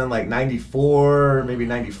had to have been like 94, maybe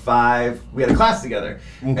 95. We had a class together,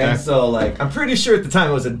 and so like I'm pretty sure at the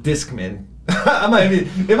time it was a Discman. It might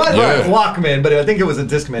have been a Walkman, but I think it was a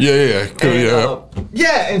Discman. Yeah.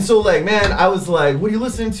 And, and so like, man, I was like, what are you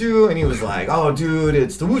listening to? And he was like, oh, dude,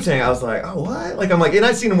 it's the Wu-Tang. I was like, oh, what? Like, I'm like, and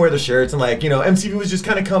I'd seen him wear the shirts, and like, you know, MTV was just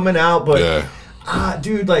kind of coming out, but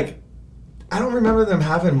dude, like, I don't remember them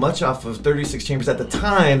having much off of 36 Chambers at the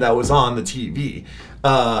time that was on the TV.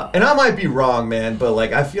 And I might be wrong, man, but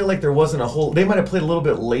like I feel like there wasn't a whole. They might have played a little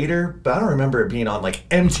bit later, but I don't remember it being on like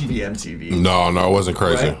MTV. No, it wasn't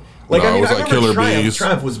crazy. Right? Like, no, I mean, it was I like remember Killer Triumph. Bees.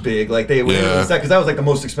 Triumph was big. Like they would release that because that was like the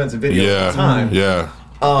most expensive video at the time. Yeah.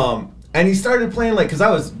 And he started playing like, because I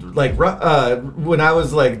was like, when I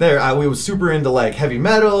was like there, we was super into like heavy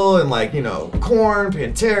metal and like, you know, Korn,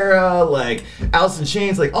 Pantera, like Alice in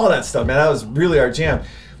Chains, like all that stuff, man. That was really our jam.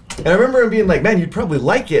 And I remember him being like, man, you'd probably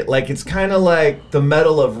like it. Like it's kind of like the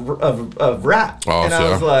metal of rap. Oh, and I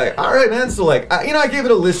was like, all right, man. So like, I gave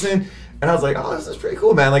it a listen, and I was like, oh, this is pretty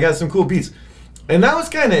cool, man. Like I had some cool beats. And that was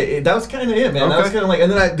kind of it, man. Okay. That was kind of like,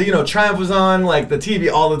 and then Triumph was on like the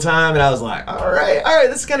TV all the time, and I was like, all right,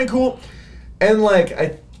 this is kind of cool. And like,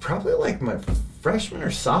 I probably like my freshman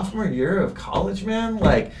or sophomore year of college, man.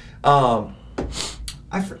 Like,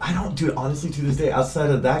 I don't, dude. Honestly, to this day, outside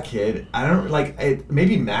of that kid, I don't like.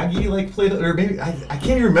 Maybe Maggie like played, or maybe I can't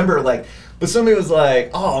even remember. Like, but somebody was like,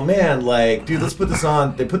 "Oh man, like, dude, let's put this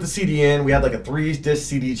on." They put the CD in. We had like a 3-disc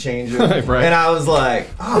CD changer, Right. and I was like,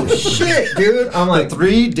 "Oh shit, dude!" I'm like,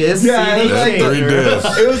 3-disc Yeah, CD it was like changer. 3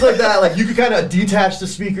 discs. it was like that. Like you could kind of detach the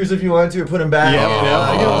speakers if you wanted to, or put them back.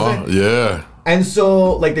 Yeah, you know what I'm saying? Yeah. And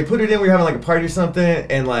so like they put it in. We were having like a party or something,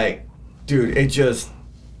 and like, dude, it just.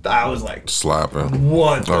 I was like, Slapping.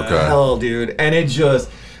 what the hell, dude? And it just,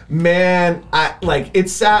 man, it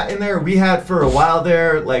sat in there. We had for a while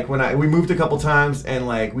there, like we moved a couple times, and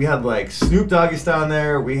like we had like Snoop Doggy Style in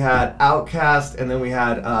there, we had Outkast, and then we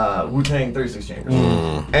had Wu-Tang 36 Chambers,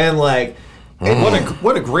 and like.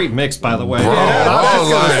 What a great mix, by the way. Bro, I was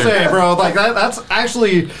just gonna like- say, bro, like that's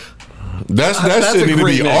actually. That That's shit a need to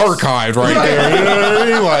great be mix. archived right there. You know what I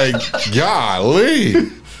mean? Like,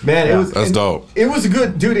 golly. Man, it was That's dope. It was a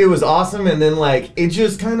good, dude. It was awesome, and then like it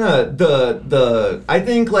just kind of the I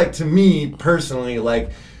think like to me personally like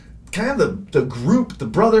kind of the group, the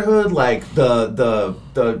brotherhood, like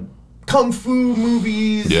the kung fu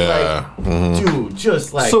movies. Yeah. Like, dude,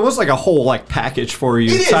 just like. So it was like a whole like package for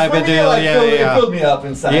you It is, type for of me, deal. like, Yeah, it yeah. filled me up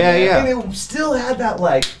inside. Yeah, man. yeah. And it still had that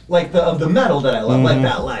like the metal that I love, like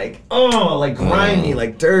that like like grimy,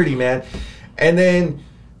 like dirty, man. And then,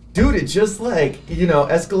 dude, it just like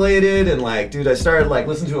escalated, and like, dude, I started like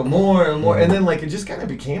listening to it more and more, and then like it just kind of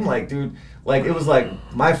became like, dude. Like it was like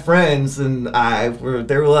my friends and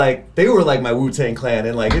they were like my Wu-Tang Clan,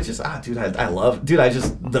 and like it just dude, I love, dude,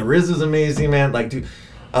 the Riz is amazing, man. Like, dude,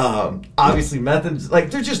 obviously Methods, like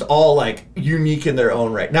they're just all like unique in their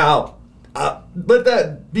own right. Now, but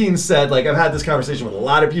that being said, like I've had this conversation with a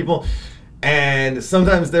lot of people, and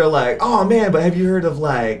sometimes they're like, oh man, but have you heard of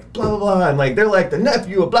like blah blah blah, and like they're like the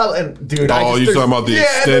nephew of blah blah, and dude, You're talking about the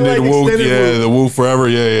extended like, Wu, extended Wu. the Wu Forever,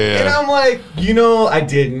 yeah. And I'm like,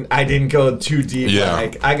 I didn't go too deep. Yeah.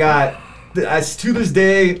 Like to this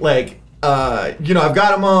day, like, I've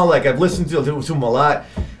got them all. Like I've listened to them a lot.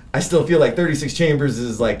 I still feel like 36 Chambers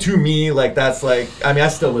is like, to me, like that's like, I mean, I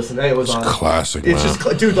still listen. It was on classic. It's man.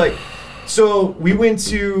 just, dude, like. So we went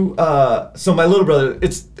to, so my little brother,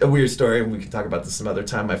 it's a weird story, and we can talk about this some other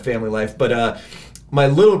time, my family life, but my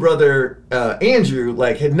little brother, Andrew,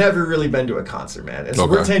 like had never really been to a concert, man. And so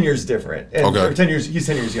we're 10 years different. And we're 10 years, he's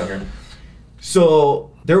 10 years younger.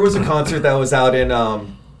 So there was a concert that was out in,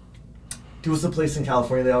 what's the place in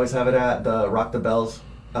California they always have it at? The Rock the Bells.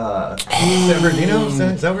 San Bernardino? Is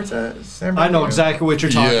that where it's at? San I know exactly what you're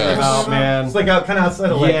talking about, man. It's like out kind of outside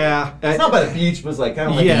of like, it's not by the beach, but it's like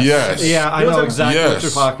kind of like yeah, I know exactly what you're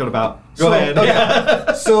talking about. Go ahead.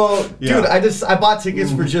 Okay. So, dude, I bought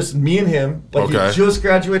tickets for just me and him. Like he just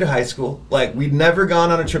graduated high school. Like we'd never gone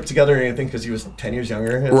on a trip together or anything because he was 10 years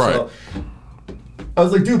younger. And so I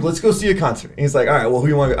was like, dude, let's go see a concert. And he's like, all right, well, who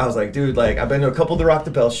you want to go? I was like, dude, like I've been to a couple of the Rock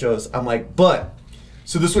the Bell shows. I'm like,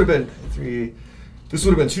 so this would have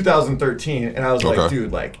been 2013, and I was like,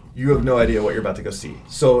 dude, like, you have no idea what you're about to go see.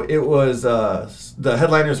 So it was, the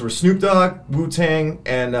headliners were Snoop Dogg, Wu-Tang,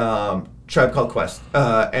 and Tribe Called Quest.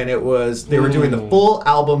 And it was, they were doing the full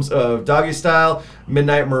albums of Doggy Style,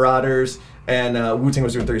 Midnight Marauders, and Wu-Tang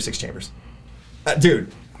was doing 36 Chambers.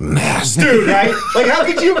 Dude. Nasty. Dude, right? Like, how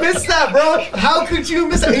could you miss that, bro? How could you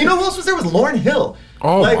miss that? You know who else was there? Was Lauryn Hill.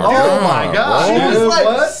 Oh, like, my God. She was like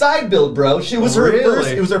what? side build, bro. She was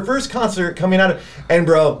it was her first concert coming out of, and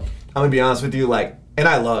bro, I'm gonna be honest with you, like, and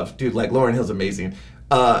I love, dude, like Lauryn Hill's amazing.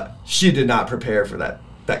 She did not prepare for that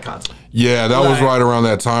concert. Yeah, that was right around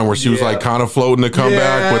that time where she was like kind of floating to come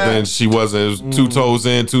back, but then she wasn't. It was 2 toes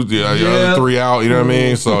in, the other 3 out. You know what I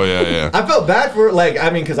mean? So yeah. I felt bad for her, like, I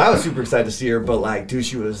mean, because I was super excited to see her, but like, dude,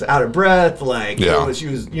 she was out of breath. Like, she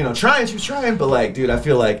was trying. She was trying, but like, dude, I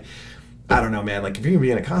feel like, I don't know, man. Like, if you're gonna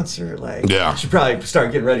be in a concert, like, you should probably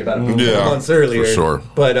start getting ready about it months earlier. For sure.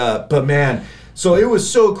 But man, so it was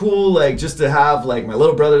so cool, like, just to have like my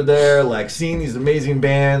little brother there, like, seeing these amazing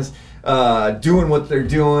bands, doing what they're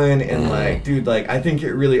doing, and like, dude, like, I think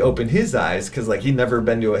it really opened his eyes because like he'd never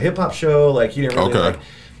been to a hip hop show, like he didn't really like,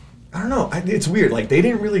 I don't know, it's weird, like they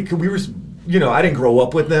didn't really, we were, I didn't grow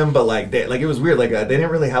up with them, but like they, like it was weird, like they didn't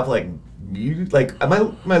really have like music, like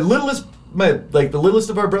my littlest. The littlest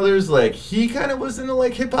of our brothers, like he kind of was into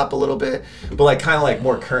like hip hop a little bit, but like kind of like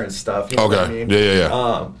more current stuff. You know what I mean?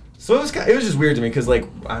 Yeah. So it was just weird to me because like,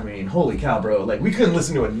 I mean, holy cow, bro! Like we couldn't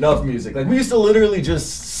listen to enough music. Like we used to literally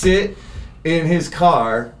just sit in his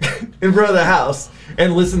car in front of the house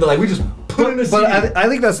and listen to, like, we just put in a CD. But I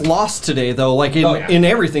think that's lost today though. Like in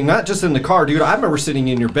everything, not just in the car, dude. I remember sitting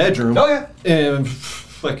in your bedroom. Oh yeah. And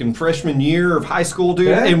fucking freshman year of high school, dude,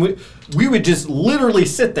 and we would just literally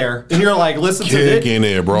sit there, and you're like, listen to this. Kick in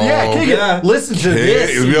there, bro. Yeah, kick it. Listen to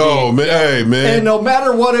this. Yo, man, hey, man. And no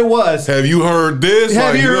matter what it was. Have you heard this?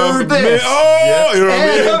 Have you heard this? Man, oh, you know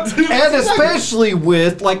what I mean? And especially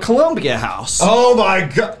with, like, Columbia House. Oh, my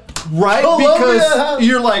God. Right? Columbia because House.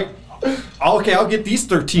 you're like, okay, I'll get these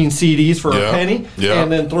 13 CDs for a penny,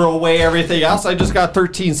 and then throw away everything else. I just got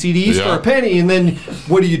 13 CDs for a penny, and then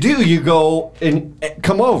what do? You go and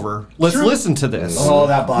come over. Let's listen to this. Oh,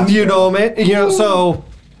 that box. You know, man. You know, so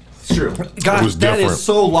it's true. God, It was that different. is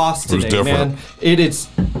so lost It was today, different. man. It is.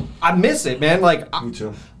 I miss it, man. Like, Me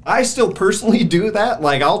too. I still personally do that.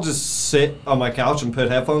 Like, I'll just sit on my couch and put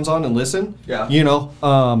headphones on and listen. Yeah. You know,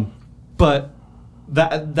 but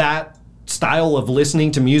that style of listening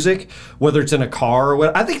to music, whether it's in a car or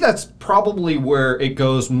what, I think that's probably where it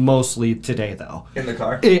goes mostly today, though. In the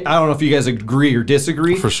car? I don't know if you guys agree or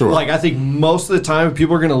disagree. For sure. Like, I think most of the time, if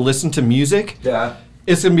people are going to listen to music,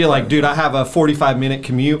 it's going to be like, dude, I have a 45-minute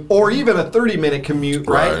commute or even a 30-minute commute,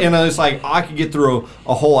 right? And it's like, I could get through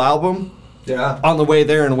a whole album on the way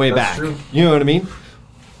there and the way back. True. You know what I mean?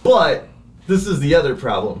 But this is the other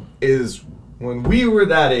problem, is when we were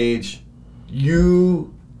that age,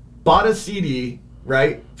 you bought a CD,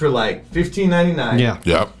 right, for like $15.99. Yeah.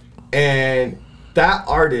 Yep. And that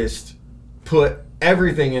artist put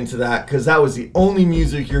everything into that because that was the only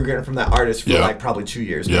music you were getting from that artist for like probably 2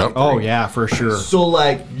 years. Yep. maybe Oh 3. yeah, for sure. So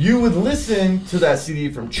like you would listen to that CD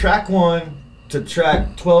from track 1 to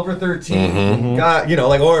track 12 or 13. God, you know,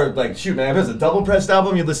 like, or like, shoot, man, if it was a double pressed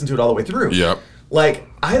album, you'd listen to it all the way through. Yep. Like,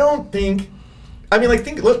 I don't think, I mean, like,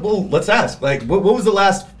 let's ask, like, what was the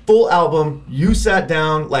last full album you sat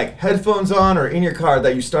down, like, headphones on or in your car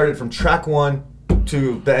that you started from track 1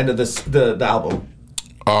 to the end of the album?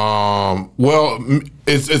 Well,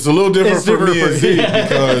 it's a little different for me and Z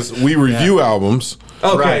because we review albums.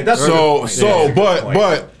 Okay, Right. that's a good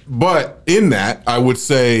point. But in that, I would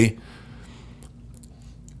say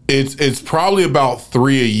it's probably about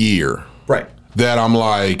 3 a year right. that I'm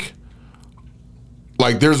like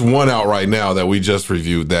there's one out right now that we just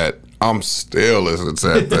reviewed that I'm still listening to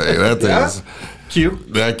that thing. That thing's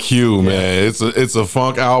Cute. that Q, man. It's a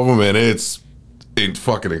funk album and it's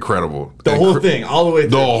fucking incredible. The whole thing, all the way through.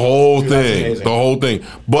 The whole Dude, that's thing. amazing. The whole thing.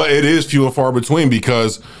 But it is few and far between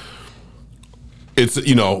because it's,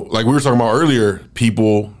 you know, like we were talking about earlier,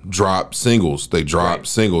 people drop singles. They drop Right.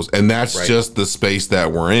 singles. And that's Right. just the space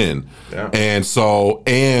that we're in. Yeah. And so,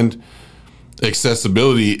 and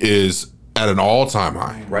accessibility is at an all-time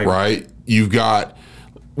high. Right. You've got,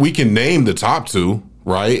 we can name the top two,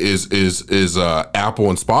 right? Is Apple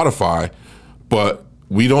and Spotify, but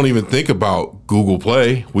we don't even think about Google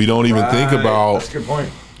Play. We don't even think about. That's a good point.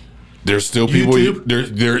 There's still people.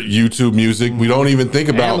 YouTube. There YouTube Music. We don't even think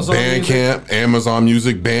about Amazon Bandcamp, Amazon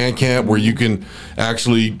Music, Bandcamp, where you can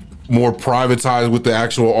actually more privatize with the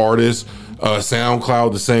actual artist.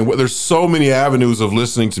 SoundCloud the same way. There's so many avenues of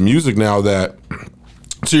listening to music now that,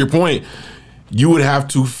 to your point, you would have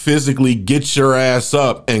to physically get your ass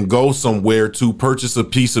up and go somewhere to purchase a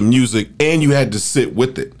piece of music, and you had to sit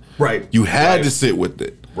with it. Right. You had Right. to sit with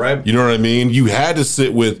it. Right. You know what I mean? You had to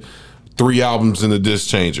sit with 3 albums in the disc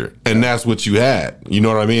changer, and that's what you had. You know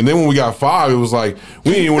what I mean? And then when we got 5, it was like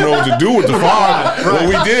we didn't even know what to do with the 5. What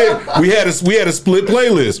we did, we had a split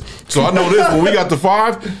playlist. So I know this: when we got the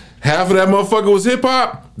 5, half of that motherfucker was hip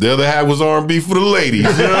hop. The other half was R&B for the ladies.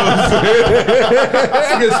 You know what I'm saying?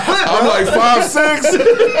 That's a good split, I'm bro. like 5,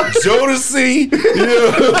 6, Jodeci. You know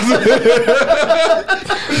what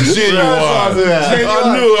I'm saying?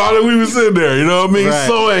 Genuine. I knew we was in there. You know what I mean? Right.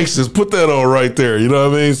 So anxious. Put that on right there. You know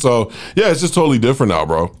what I mean? So yeah, it's just totally different now,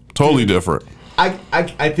 bro. Totally different. I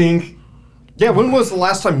think. Yeah, when was the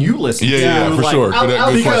last time you listened? Yeah, to, for like, sure.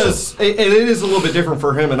 Good Because it is a little bit different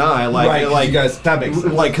for him and I. Like you guys, that makes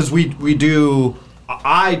sense. Like, because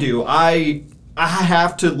I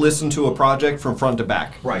have to listen to a project from front to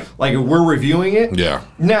back. Right. Like, if we're reviewing it. Yeah.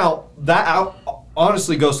 Now, that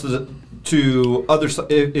honestly goes to other,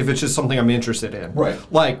 if it's just something I'm interested in. Right.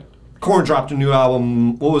 Like, Korn dropped a new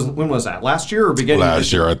album, when was that? Last year or beginning of Last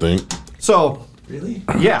this year, I think. So, Really?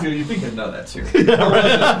 Yeah. Dude, you think I know that too?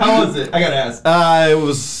 How was it? I gotta ask. it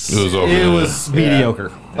was okay.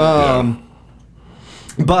 mediocre.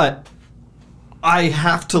 But I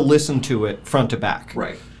have to listen to it front to back.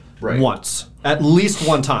 Right. Once. At least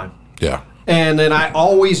one time. Yeah. And then I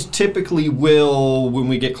always typically will when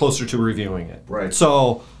we get closer to reviewing it. Right.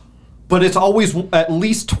 So, but it's always at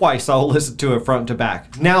least twice I'll listen to it front to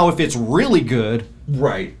back. Now, if it's really good,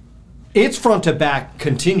 Right. it's front to back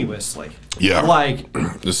continuously. Yeah. Like,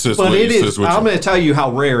 It sits but with- it sits is, with I'm you. going to tell you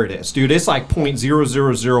how rare it is, dude. It's like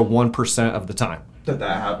 0.0001% of the time That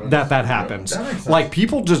happens. that happens. That makes sense. Like,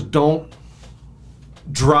 people just don't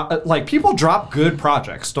drop, like, people drop good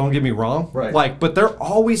projects, don't get me wrong. Right. Like, but they're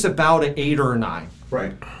always about an 8 or a 9.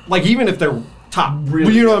 Right. Like, even if they're top,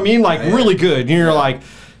 Really you know good. what I mean? Like, Yeah. really good. And you're like,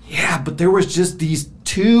 yeah, but there was just these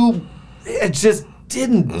 2, it just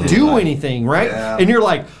didn't do anything, right? Yeah. And you're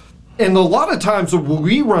like, and a lot of times what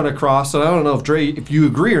we run across, and I don't know if Dre, if you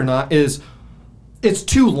agree or not, is it's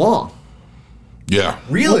too long. Yeah.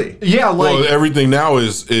 Really? Yeah, like, Well, everything now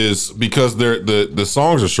is because the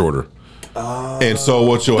songs are shorter. And so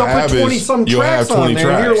what you'll they'll put have 20 is some you'll have tracks 20 on there,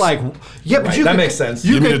 tracks. and you're like, yeah, but Right, you that could, makes sense.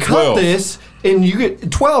 You Give me could the cut 12. this, and you get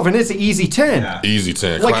 12, and it's an easy 10. Yeah. Easy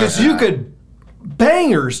 10. Like, because classic. you could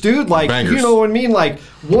bangers, dude. Like, Bangers. you know what I mean? Like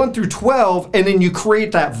 1 through 12, and then you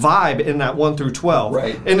create that vibe in that 1 through 12.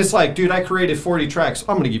 Right. And it's like, dude, I created 40 tracks.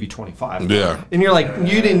 I'm gonna give you 25. Yeah. And you're like,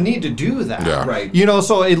 you didn't need to do that. Yeah. Right. You know,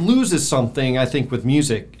 so it loses something, I think, with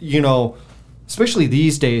music. You know, especially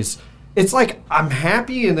these days. It's like I'm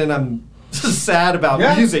happy, and then I'm sad about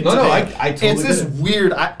Yeah. music No, today. I totally it's this get it.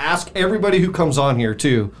 weird. I ask everybody who comes on here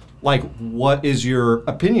too, like, what is your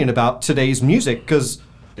opinion about today's music? Because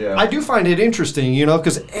I do find it interesting, you know,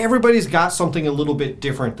 because everybody's got something a little bit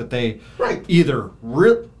different that they either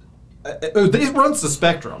it runs the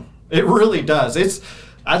spectrum. It really does.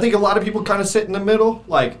 I think a lot of people kind of sit in the middle,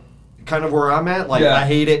 like kind of where I'm at. Like I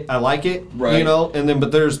hate it, I like it, you know. And then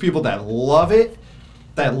but there's people that love it,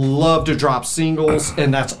 that love to drop singles,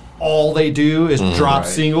 and that's all they do is drop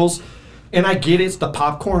singles. And I get it's the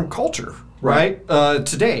popcorn culture, right?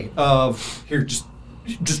 Today of here just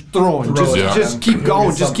throwing, just keep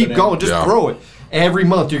going, just keep going, just throw it. Every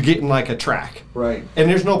month you're getting like a track, right? And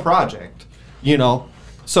there's no project, you know.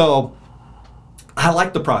 So I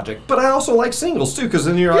like the project, but I also like singles too, because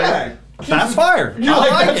then you're like, that's fire. You're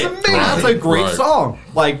like, that's amazing. That's a great song.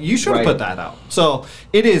 Like you should have put that out. So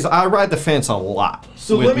it is. I ride the fence a lot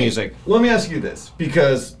with music. Let me ask you this,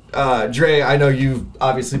 because Dre, I know you've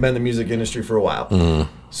obviously been in the music industry for a while.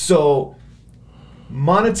 So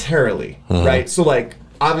monetarily, right? So like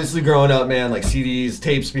obviously growing up, man, like CDs,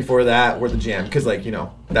 tapes before that were the jam, because like, you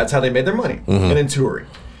know, that's how they made their money. And then touring.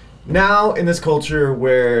 Now in this culture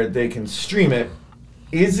where they can stream it,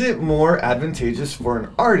 is it more advantageous for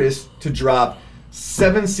an artist to drop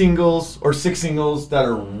 7 singles or 6 singles that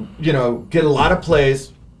are, you know, get a lot of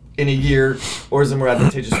plays in a year, or is it more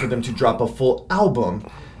advantageous for them to drop a full album?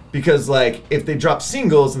 Because like if they drop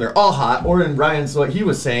singles and they're all hot, or in Ryan's what he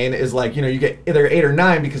was saying is like, you know, you get either 8 or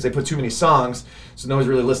 9 because they put too many songs, so nobody's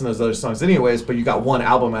really listening to those other songs anyways, but you got one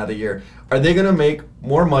album out of the year. Are they gonna make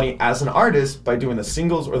more money as an artist by doing the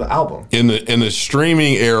singles or the album? In the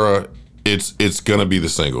streaming era, it's gonna be the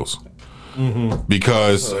singles,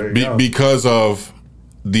 because because of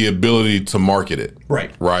the ability to market it,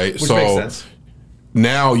 right? Which so makes sense.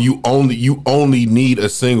 Now you only need a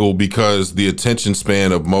single because the attention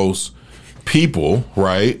span of most people,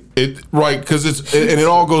 right? Because it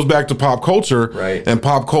all goes back to pop culture, right? And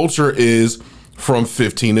pop culture is from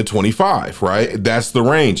 15 to 25, right? That's the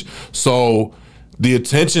range. So the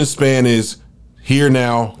attention span is here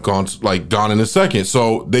now, gone in a second.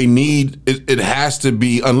 So they need it has to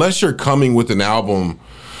be, unless you're coming with an album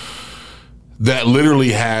that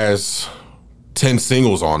literally has 10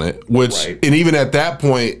 singles on it, which and even at that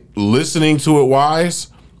point, listening to it wise,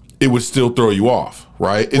 it would still throw you off,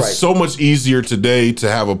 right? It's so much easier today to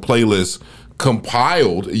have a playlist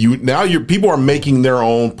compiled. People are making their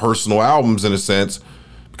own personal albums in a sense,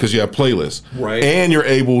 because you have playlists, right? And you're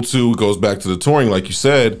able to, goes back to the touring, like you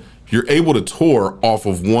said, you're able to tour off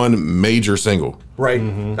of one major single, right?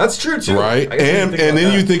 That's true too, right? And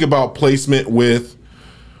then you think about placement with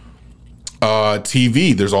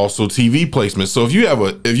TV. There's also TV placement. So if you have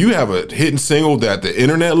a hidden single that the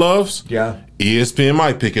internet loves, ESPN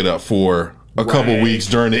might pick it up for a couple weeks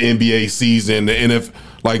during the NBA season, and if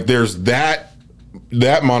like there's that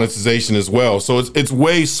monetization as well. So it's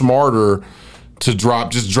way smarter to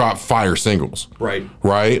drop fire singles,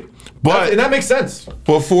 right? But and that makes sense.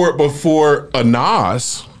 But for a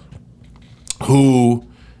Nas, who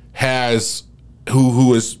is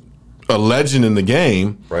a legend in the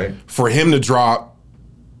game, right? For him to drop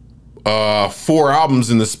 4 albums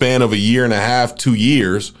in the span of a year and a half, 2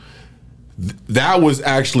 years, that was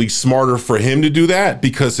actually smarter for him to do that,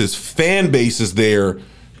 because his fan base is there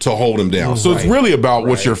to hold him down. So it's really about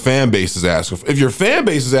what your fan base is asking for. If your fan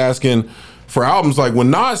base is asking for albums, like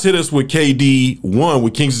when Nas hit us with KD1,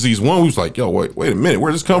 with King's Disease 1, we was like, yo, wait a minute,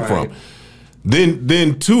 where did this come from?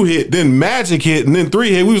 Then 2 hit, then Magic hit, and then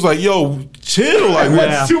 3 hit. We was like, yo, chill, like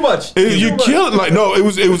that's too much. You kill it. Like, no, it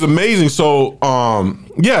was amazing. So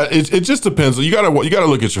it just depends. You gotta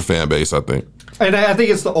look at your fan base, I think. And I think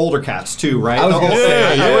it's the older cats too, right? I was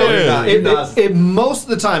gonna say, most of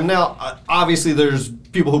the time. Now, obviously, there's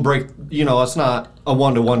people who break. You know, it's not a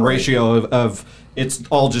 1-to-1 ratio of it's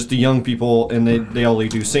all just the young people, and they only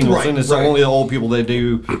do singles, and it's only the old people that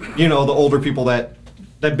do. You know, the older people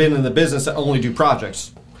that've been in the business that only do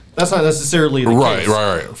projects. That's not necessarily the case.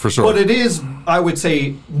 Right, for sure. But it is, I would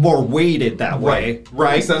say, more weighted that way,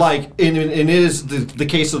 right? Like, and it is the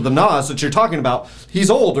case of the Nas that you're talking about. He's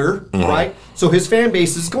older, right? So his fan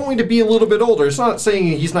base is going to be a little bit older. It's not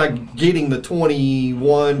saying he's not getting the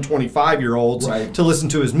 21, 25-year-olds to listen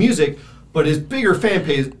to his music, but his bigger fan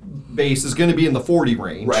base is going to be in the 40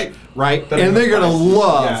 range, right? And they're going to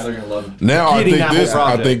love. Yeah, they're going to love. Now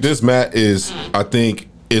I think this, Matt, is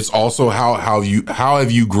it's also how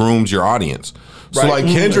have you groomed your audience? So like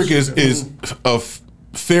Kendrick is a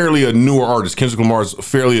fairly a newer artist. Kendrick Lamar is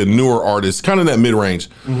fairly a newer artist, kind of that mid range,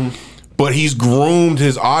 but he's groomed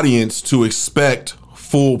his audience to expect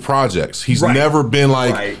full projects. He's never been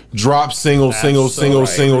like drop singles.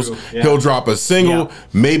 Yeah. He'll drop a single,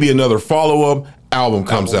 maybe another follow up. Album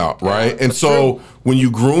comes out, right? And so when you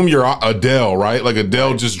groom your Adele, right? Like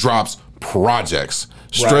Adele just drops projects.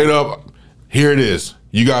 Straight up, here it is.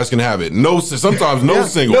 You guys can have it. Sometimes no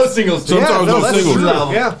singles. No singles. Sometimes no singles.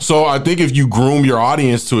 True. Yeah. So I think if you groom your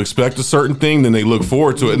audience to expect a certain thing, then they look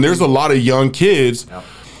forward to it. And there's a lot of young kids, a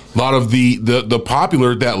lot of the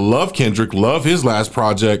popular that love Kendrick, love his last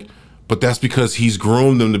project, but that's because he's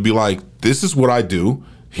groomed them to be like, this is what I do.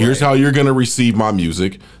 Here's how you're going to receive my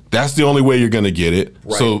music. That's the only way you're going to get it.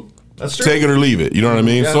 Right. So take it or leave it. You know what I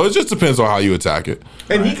mean? Yeah. So it just depends on how you attack it.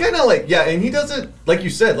 And he kind of and he does it like you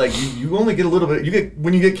said. Like you only get a little bit. You get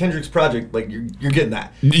when you get Kendrick's project, like you're getting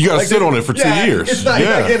that. You got to sit on it for 2 years. It's not. You're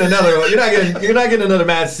not getting another. You're not getting another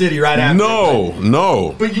Mad City right after.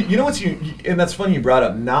 No. But you know what's and that's funny you brought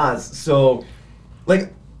up Nas. So,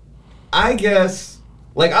 I guess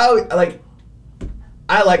I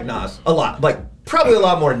like Nas a lot. Probably a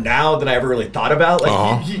lot more now than I ever really thought about.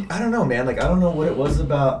 I don't know, man. I don't know what it was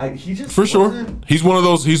about. He just for sure. He's one of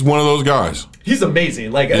those guys. He's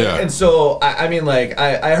amazing. And so I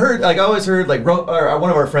heard I always heard one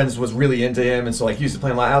of our friends was really into him, and so he used to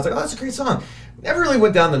play him a lot. I was like, oh, that's a great song. Never really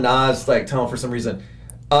went down the Nas tunnel for some reason.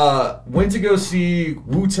 Went to go see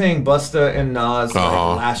Wu-Tang, Busta, and Nas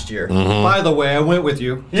last year. Mm-hmm. By the way, I went with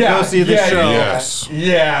you to go see the show. Yes.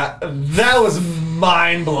 Yeah, that was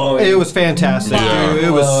mind blowing. It was fantastic, dude.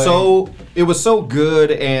 It was so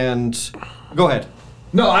good. And go ahead.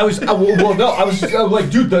 No, I was like,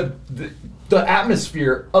 dude, the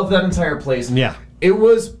atmosphere of that entire place. Yeah, it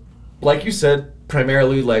was like you said.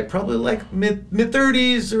 Primarily, probably mid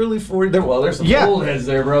 30s, early 40s. There's some old heads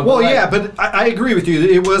there, bro. Well, but I agree with you.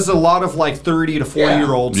 It was a lot of 30 to 40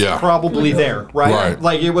 year olds probably there, right?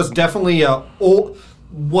 It was definitely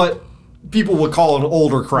what people would call an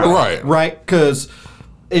older crowd, right? Because,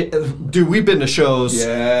 dude, we've been to shows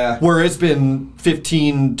where it's been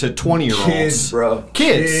 15 to 20 year olds, kids, bro,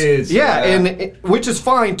 kids, and which is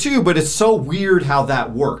fine too. But it's so weird how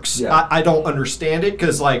that works. Yeah. I don't understand it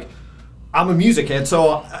because I'm a music head,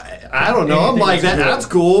 so I don't know. I'm like, that's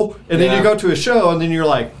cool. And then you go to a show, and then you're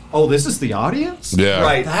like, oh, this is the audience? Yeah.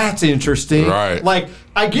 Right. That's interesting. Right.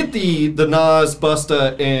 I get the Nas,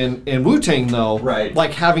 Busta, and Wu-Tang, though. Right.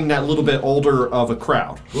 Having that little bit older of a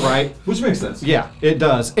crowd, right? Which makes sense. Yeah, it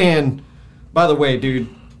does. And, by the way, dude,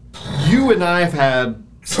 you and I have had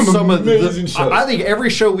some of the shows. I think every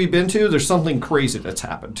show we've been to, there's something crazy that's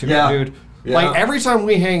happened to me, dude. Yeah. Every time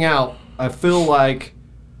we hang out, I feel like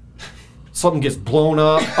something gets blown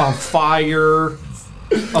up, on fire.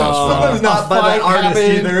 Sometimes not by the artist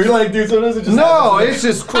either. You're like, dude, sometimes it just happens. It's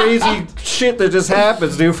just crazy shit that just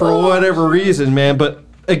happens, dude, for whatever reason, man. But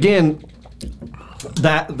again,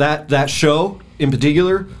 that show in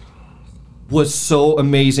particular was so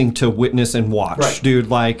amazing to witness and watch, dude.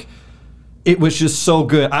 It was just so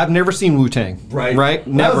good. I've never seen Wu-Tang. Right?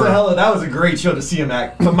 Never. That was a great show to see him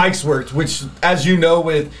at. But Mike's worked, which, as you know,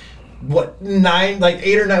 with 8 or 9.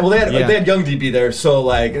 Well, they had Young DB there, so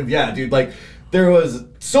dude, there was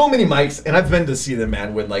so many mics, and I've been to see them,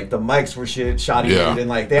 man, when the mics were shoddy, and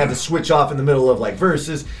they had to switch off in the middle of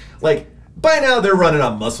verses. By now they're running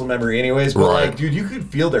on muscle memory, anyways. But dude, you could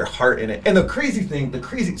feel their heart in it. And the crazy,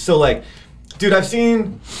 dude, I've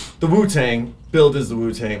seen the Wu-Tang build as the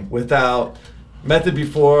Wu-Tang without Method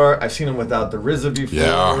before. I've seen him without the RZA before.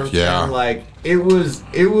 Yeah. And it was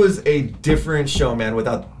a different show, man,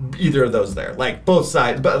 without either of those there. Both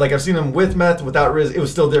sides. But I've seen him with Meth, without RZA, it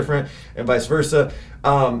was still different, and vice versa.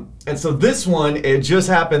 And so this one, it just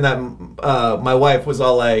happened that my wife was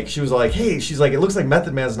all she was all hey, she's like, it looks like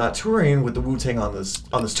Method Man's not touring with the Wu-Tang on this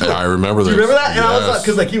tour. Yeah, I remember that. Do you remember that? And I was like,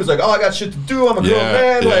 because he was like, oh, I got shit to do. I'm a grown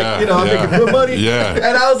man. I'm making good money. Yeah.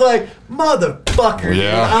 And I was like, motherfucker.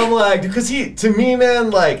 Yeah. Dude. I'm like, because to me,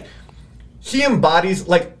 man, he embodies,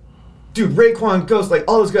 dude, Raekwon, Ghost,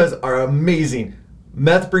 all those guys are amazing.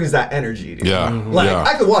 Meth brings that energy, dude. Yeah.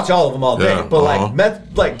 I could watch all of them all day, but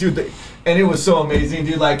Meth, dude, and it was so amazing,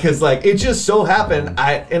 dude, because it just so happened,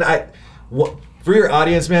 for your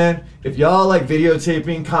audience, man, if y'all like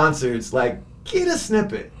videotaping concerts, get a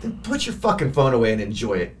snippet, then put your fucking phone away and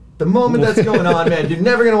enjoy it. The moment that's going on, man, you're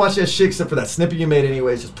never going to watch that shit except for that snippet you made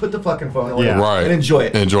anyways. Just put the fucking phone away and enjoy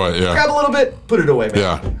it. Grab a little bit, put it away, man.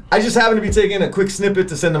 Yeah. I just happened to be taking a quick snippet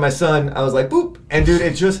to send to my son. I was like, boop. And, dude,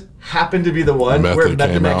 it just happened to be the one where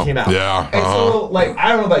Method Man came out. Yeah. And so, I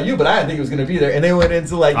don't know about you, but I didn't think it was going to be there. And they went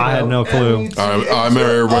into, I had no clue. I remember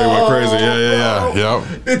everybody went crazy. Yeah.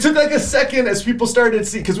 It took a second as people started to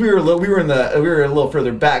see, because we were a little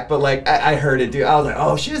further back, but I heard it, dude. I was like,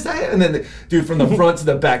 oh shit, is that? And then, dude, from the front to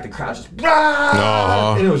the back, the crowd just,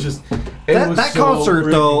 and it was just that so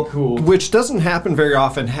concert though, cool. which doesn't happen very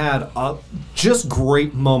often, had just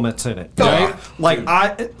great moments in it. Right?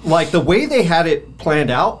 The way they had it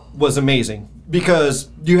planned out was amazing, because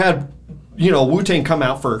you had Wu-Tang come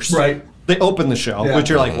out first. Right. They open the show, Yeah. which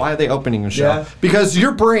you're like, why are they opening the show? Yeah. Because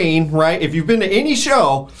your brain, right? If you've been to any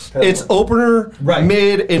show, it's opener, Right.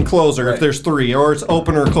 mid, and closer. Right. If there's three, or it's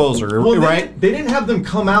opener, closer, Well, right? They didn't have them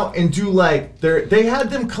come out and do like they had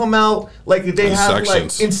them come out like they In had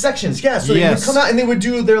sections. like in sections. Yeah, so they would Yes. come out and they would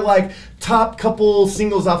do their like top couple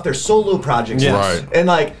singles off their solo projects. Yes. Right. And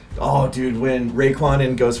like, oh dude, when Raekwon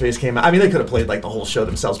and Ghostface came out, I mean they could have played like the whole show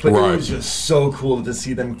themselves, but Right. it was just so cool to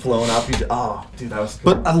see them flowing off each. Oh, dude, that was.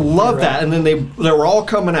 But I love that. And then they were all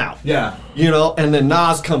coming out. Yeah. And then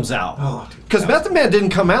Nas comes out. Oh, dude. Because Method Man didn't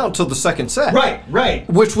come out until the second set. Right.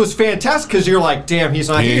 Which was fantastic because you're like, damn, he's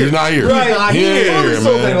not here. He's not here. Right. He's not He here. ain't here,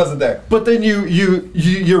 Soul man. Man wasn't there. But then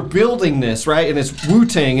you're building this, right? And it's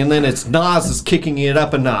Wu-Tang, and then it's Nas is kicking it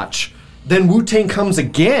up a notch. Then Wu-Tang comes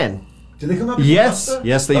again. Did they come out? Yes, before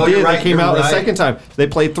yes, they Oh, did. you're right, They came you're out the right. second time. They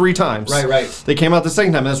played 3 times. Right. They came out the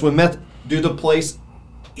second time. That's when the place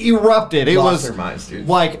erupted. It Lost was their minds, dude.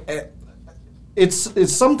 like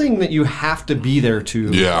it's something that you have to be there to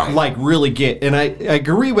like really get. And I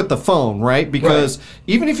agree with the phone, right? Because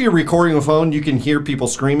even if you're recording a phone, you can hear people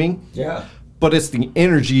screaming. Yeah. But it's the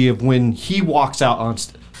energy of when he walks out on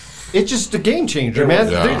stage. It's just a game changer, man.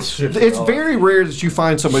 Yeah. It's very rare that you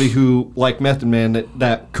find somebody who, like Method Man,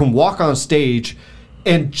 that can walk on stage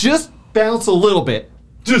and just bounce a little bit.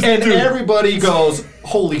 Just and do it. everybody goes,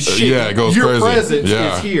 holy shit, yeah, it goes your crazy. presence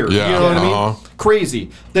Yeah, is here. yeah, You know what I uh-huh. mean?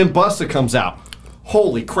 Crazy. Then Busta comes out.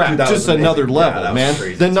 Holy crap, Dude, that just was amazing. another Yeah, level, that was man.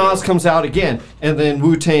 crazy, Then Nas too. comes out again, and then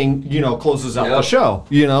Wu-Tang, closes out the Yep.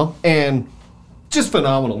 show, and just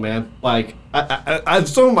phenomenal, man. Like,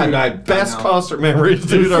 some of my Dude, I best know. concert memories,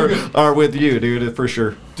 dude, are with you, dude, for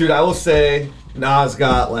sure. Dude, I will say Nas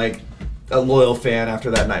got like a loyal fan after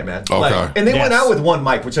that night, man. Okay. Like, and they went Yes. out with one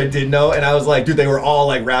mic, which I did know, and I was like, dude, they were all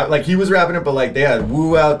like rap, like he was rapping it, but like they had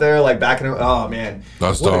Wu out there, like backing him. Oh man,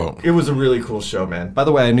 That's What a- dope. it was a really cool show, man. By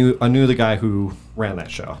the way, I knew the guy who ran that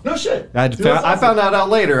show. No shit. I Dude, that's awesome. found that out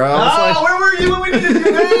later. I was Oh, like, where were you when we did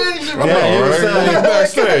it, man? You should All Yeah, he was, right.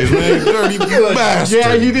 Backstage, man. Dirty bastard.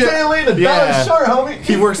 yeah, he did. Elena, Yeah. sure, homie.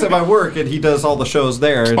 He works at my work and he does all the shows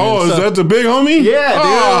there. And Oh, so- is that the big homie? Yeah, dude.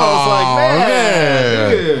 I was like, Oh,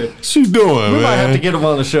 man, dude. What you doing, We man? might have to get him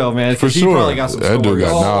on the show, man. 'cause For he sure. probably got some That dude stories.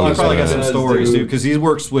 got He knowledge, probably got man. some stories, Dude. dude, because he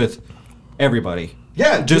works with everybody.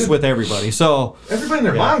 Yeah, Just dude. with everybody. So, Everybody and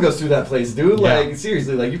their mom goes through that place, dude. Yeah. Like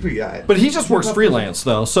seriously, like you pretty guy. but he just works freelance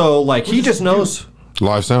though. So, like, he just knows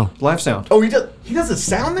Live sound. live sound. Oh, he does a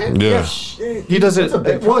sound there? Yeah. Shit. He does it. That's a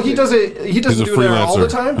big Well, he project. does it. He doesn't He's a do it all the freelancer.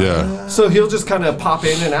 time. Yeah. So he'll just kind of pop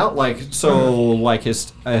in and out, like like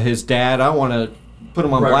his dad. I want to put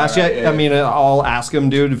him on Right, blast right, yet. yeah, I mean, I'll ask him,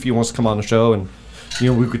 dude, if he wants to come on the show, and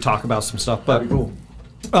we could talk about some stuff. But That'd be cool.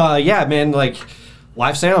 yeah, man, like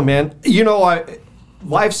live sound, man.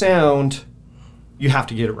 Live sound. You have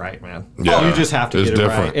to get it right, man. Yeah. You just have to It's get it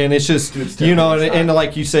different. right, and it's just Dude, it's and, different. and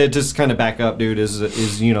like you said, just kind of back up, dude.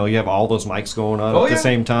 Is you have all those mics going on Oh, at the yeah.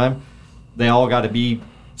 same time. They all got to be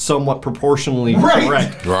somewhat proportionally Right.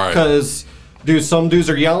 correct, Right. Because, dude, some dudes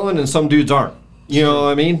are yelling and some dudes aren't. You know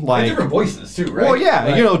what I mean? And Like, different voices too, right? well, yeah,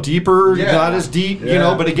 Like, deeper, Yeah. not as deep,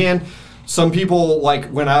 Yeah. But again, some people, like,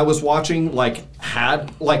 when I was watching, like,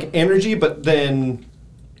 had, like, energy, but then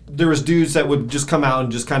there was dudes that would just come out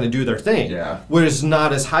and just kind of do their thing. Yeah. Where it's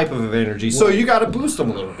not as hype of energy. So Right. you got to boost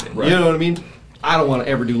them a little bit. Right. You know what I mean? I don't want to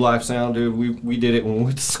ever do live sound, dude. We did it when we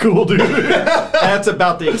went to school, dude. That's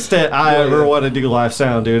about the extent I Yeah, ever yeah. want to do live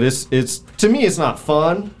sound, dude. It's to me, it's not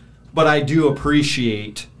fun, but I do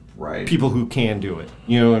appreciate Right. people who can do it.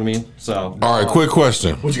 You know what I mean? So All right, quick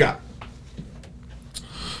question. What you got?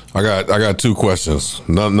 I got 2 questions,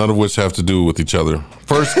 none of which have to do with each other.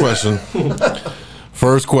 First question.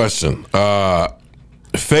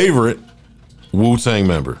 Favorite Wu-Tang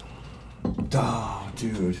member? Oh,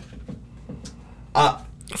 dude.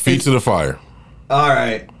 Feet to the fire. All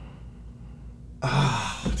right.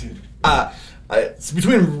 Dude. It's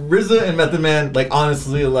between RZA and Method Man. Like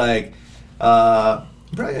honestly, like I'm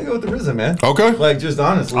probably gonna go with the RZA, man. Okay. Like just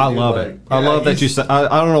honestly, I dude, love like, it. I yeah, love that you he's- said.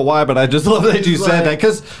 I don't know why, but I just love that you He's said like- that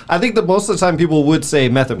because I think that most of the time people would say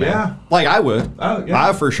Method Man. Yeah. Like I would. Oh, yeah.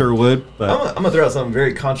 I for sure would. But I'm gonna throw out something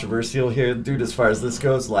very controversial here, dude. As far as this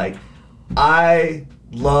goes, like I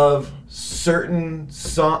love certain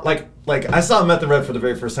song, like I saw Meth and Red for the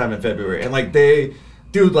very first time in February, and like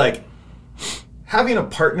dude, like having a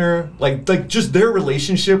partner, like just their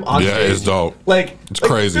relationship on Yeah, stage, it's dope. Like It's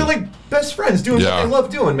like, crazy. They're like best friends doing Yeah. what they love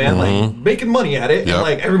doing, man. Like making money at it, Yeah. and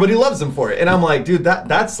like everybody loves them for it. And I'm like, dude,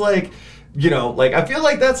 that's like. you know, like I feel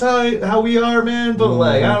like that's how we are, man. But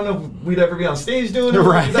like I don't know if we'd ever be on stage doing it.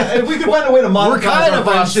 Right. If we could find a way to monetize We're kind our of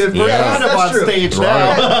on, friendship, we're Yeah. kind of that's on true. stage Right.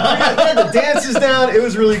 now. We had the dances down. It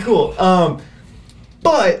was really cool.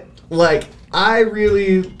 But like I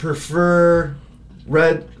really prefer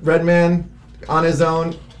Redman on his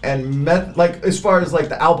own, and like as far as like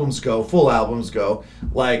the albums go, full albums go,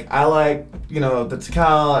 like I like, you know, the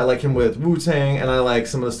Tikal, I like him with Wu-Tang, and I like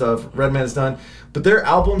some of the stuff Redman's done. But their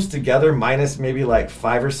albums together, minus maybe like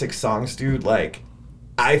 5 or 6 songs, dude, like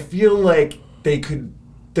I feel like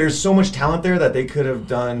there's so much talent there that they could have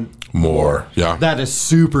done More. Yeah. That is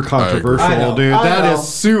super controversial, I know, dude. I That know. is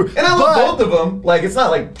super. And I love both of them. Like, it's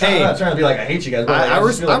not like, Hey. I'm not trying to be like, I hate you guys. But like, I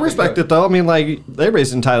just feel like respect it though. I mean, like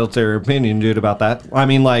everybody's entitled to their opinion, dude, about that. I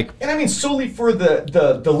mean, like, And I mean, solely for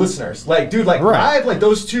the listeners. Like, dude, like, Right. live, like,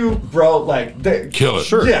 those two, bro, like, they Kill it.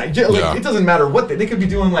 Sure. Yeah, like, Yeah. it doesn't matter what they could be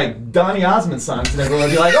doing, like, Donny Osmond songs, and everyone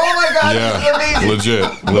would be like, oh my god, this Yeah. is amazing.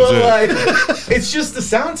 Legit. But Legit. like, it's just the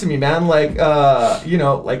sound to me, man. Like, you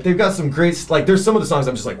know, like they've got some great, like, there's some of the songs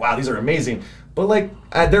I'm just like, wow, these are amazing. But like,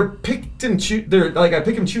 they're picked and choose. They're like, I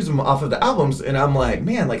pick and choose them off of the albums, and I'm like,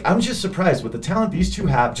 man, like, I'm just surprised with the talent these two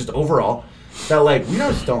have, just overall, that like we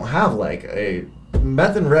just don't have like a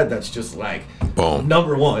Meth and Red that's just like Boom.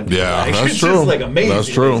 number one. Yeah, like, that's it's true. just like amazing. That's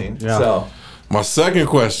true. Amazing. Yeah. So. My second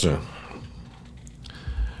question.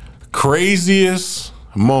 Craziest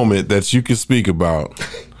moment that you can speak about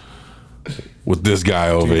with this guy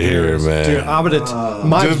over here, man. dude, I'm gonna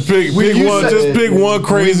my, Just pick when you one. say- Just pick one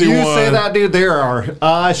crazy when you one. say that, dude, there are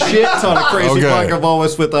a shit ton of crazy Okay. fucking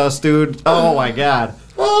moments with us, dude. Oh my god.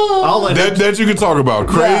 I'll let him. that you can talk about.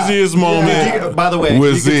 Craziest moment. By the way,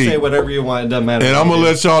 with you can Z. say whatever you want. It doesn't matter. And I'm gonna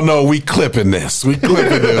let y'all know we clipping this. We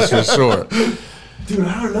clipping this for sure. Dude,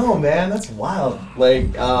 I don't know, man. That's wild.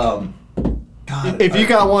 Like, God. If you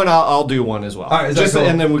got one, I'll do one as well. All right, is that just cool?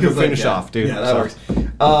 and then we can Because, like, finish yeah. off, dude. Yeah, that So- works.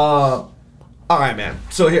 All right, man.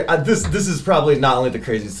 So here, this is probably not only the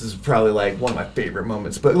craziest. This is probably like one of my favorite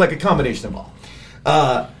moments, but like a combination of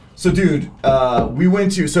all. So, dude, we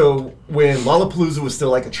went to when Lollapalooza was still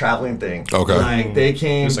like a traveling thing. Okay. Like they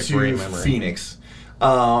came It's a to great memory. Phoenix.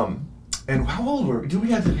 And how old were we? Do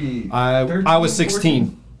we have to be? I 13, was 14?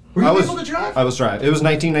 16. Were you I was able to drive? I was driving. It was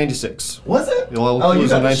 1996. Was it? Lollapalooza Oh, you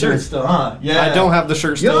got the 19. shirt still, huh? Yeah. I don't have the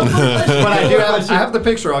shirt You still, don't have the but I do shirt. have. I have the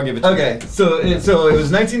picture. I'll give it to you. Okay, so it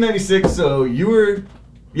was 1996. So you were,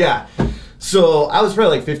 yeah. So I was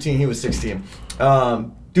probably like 15. He was 16.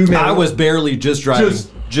 Dude, man, I was barely just driving.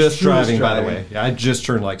 Just driving, by the driving. way. Yeah, I just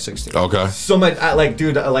turned like 16. Okay. so much.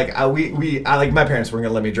 My parents weren't gonna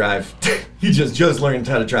let me drive. He just learned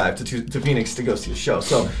how to drive to Phoenix to go see a show.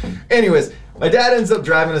 So, anyways, my dad ends up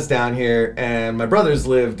driving us down here, and my brothers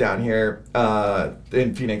live down here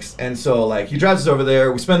in Phoenix, and so like he drives us over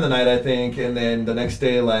there. We spend the night, I think, and then the next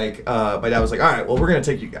day, like my dad was like, "All right, well, we're gonna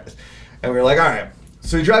take you guys," and we were like, "All right."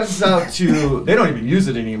 So he drives us out to. They don't even use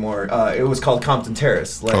it anymore. It was called Compton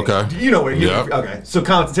Terrace. Like, Okay. you know where? Yeah. Okay. So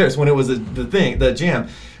Compton Terrace, when it was the jam,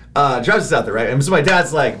 drives us out there, right? And so my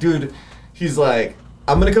dad's like, dude, he's like,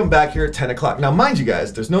 I'm gonna come back here at 10 o'clock. Now, mind you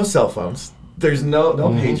guys, there's no cell phones. There's no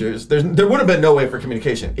pagers. There would have been no way for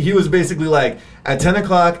communication. He was basically like, at 10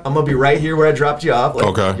 o'clock, I'm gonna be right here where I dropped you off. Like,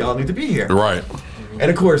 Okay. y'all need to be here. Right. And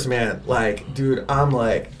of course, man, like, dude, I'm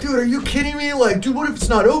like, dude, are you kidding me? Like, dude, what if it's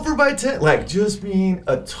not over by 10? Like, just being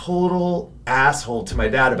a total asshole to my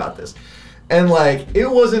dad about this. And like, it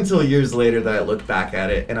wasn't until years later that I looked back at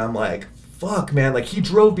it and I'm like, fuck, man. Like, he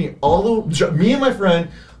drove me me and my friend,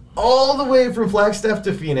 all the way from Flagstaff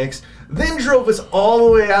to Phoenix, then drove us all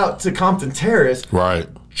the way out to Compton Terrace, Right.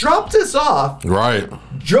 dropped us off, Right.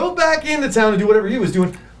 drove back into town to do whatever he was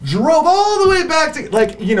doing, drove all the way back to,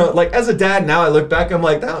 like, you know, like, as a dad now I look back, I'm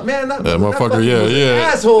like, that Motherfucker, fucking yeah, was an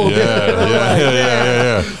yeah. asshole. Yeah, dude. And I'm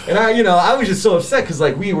yeah, like, yeah. And I was just so upset because,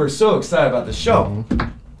 like, we were so excited about the show.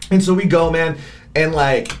 And so we go, man, and,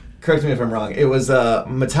 like, correct me if I'm wrong, it was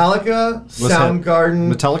Metallica,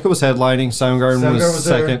 Soundgarden. Metallica was headlining. Soundgarden was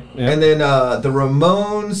there. second. Yeah. And then the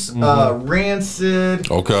Ramones, Rancid,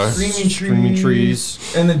 Okay. Screaming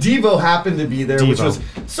Trees, and then Devo happened to be there, which Devo. was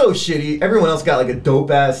so shitty. Everyone else got like a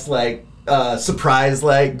dope ass like surprise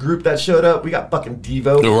like group that showed up. We got fucking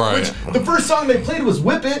Devo. Right. Which the first song they played was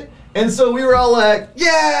 "Whip It." And so we were all like,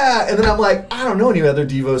 yeah! And then I'm like, I don't know any other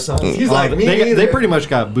Devo songs. He's like, me they neither. pretty much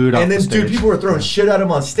got booed off And then, the stage. dude, people were throwing shit at him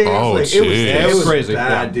on stage. Oh, like, jeez. it was crazy.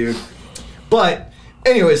 bad, Yeah. dude. But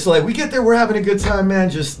anyway, so like we get there, we're having a good time, man,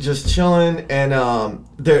 just chilling, and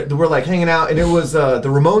we're like hanging out, and it was the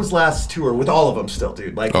Ramones' last tour with all of them still,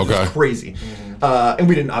 dude. Like, it was Okay. crazy. And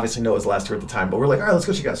we didn't obviously know it was the last tour at the time, but we're like, all right, let's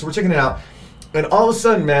go check it out. So we're checking it out. And all of a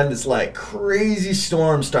sudden, man, this like crazy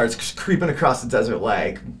storm starts creeping across the desert,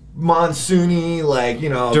 like monsoony, like, you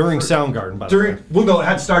know. During Soundgarden, by the way. Well, no, it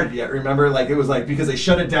hadn't started yet, remember? Like, it was like, because they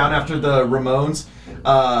shut it down after the Ramones,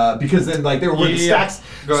 because then, like, they were with the stacks.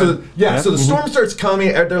 So the storm starts coming,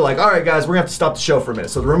 and they're like, all right, guys, we're going to have to stop the show for a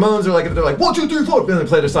minute. So the Ramones are like, they're like, 1, 2, 3, 4, and then they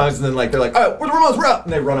play their songs, and then, like, they're like, all right, we're the Ramones, we're up,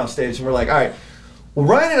 and they run off stage, and we're like, all right. Well,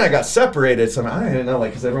 Ryan and I got separated, so I didn't know,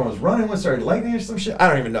 like, because everyone was running, when started lightning or some shit. I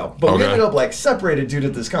don't even know. But we ended up, like, separated due to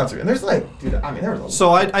this concert. And there's, like, dude, I mean, there was a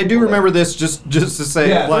So I do remember this just to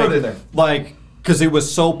say, throw it in there. like, because it was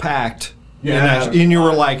so packed. Yeah. And you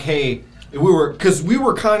were like, hey, we were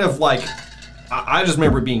kind of like, I just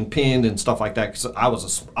remember being pinned and stuff like that because I was a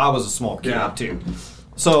small kid too.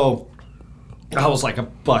 So I was like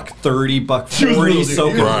 $130, $140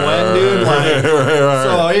 soaking wet, dude. Like,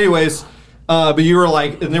 so anyways. But you were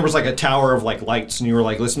like, and there was like a tower of like lights, and you were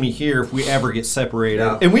like, listen to me here if we ever get separated.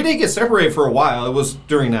 Yeah. And we did get separated for a while. It was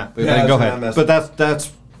during that. But go ahead. But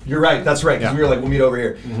that's. You're right. That's right. Because we were like, we'll meet over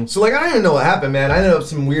here. Mm-hmm. So like, I don't even know what happened, man. I ended up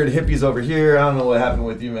some weird hippies over here. I don't know what happened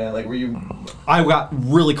with you, man. Like, were you? I got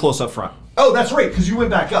really close up front. Oh, that's right. Because you went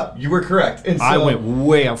back up. You were correct. And so, I went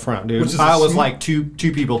way up front, dude. I was like two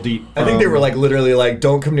people deep. I think they were like literally like,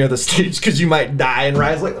 don't come near the stage because you might die. And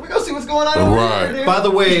Ryan's like, let me go see what's going on over here, dude. By the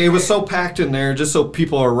way, it was so packed in there, just so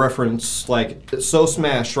people are referenced, like, it's so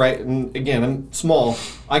smashed, right? And again, I'm small.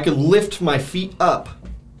 I could lift my feet up.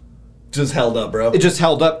 Just held up, bro. It just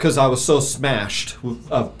held up because I was so smashed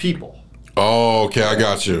of people. Oh, okay, I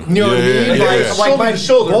got you. You know what I mean? Like my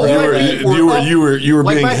shoulder. You were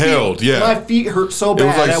being held. Yeah. My feet hurt so bad. It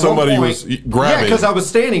was like somebody was grabbing. Yeah, because I was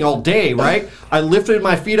standing all day, right? I lifted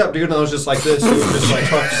my feet up, dude, and I was just like this. Dude, just like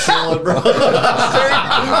fucking chilling, bro.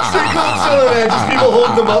 Straight cool chilling, man. Just people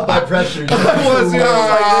holding them up by pressure. That's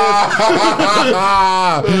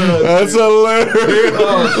hilarious.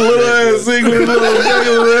 Little ass sequin,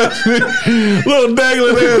 little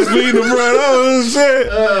dangling ass feet in the front. Oh shit.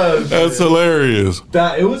 That's hilarious.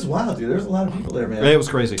 It was wild, dude. There's a lot of people there, man. It was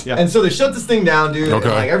crazy. Yeah. And so they shut this thing down, dude. Okay.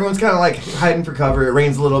 And, like, everyone's kind of like hiding for cover. It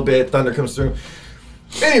rains a little bit. Thunder comes through.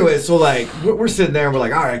 Anyway, so like we're sitting there and we're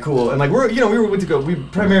like, all right, cool. And like we went to go. We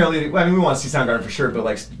primarily, I mean, we want to see Soundgarden for sure, but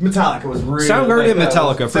like Metallica was really Soundgarden and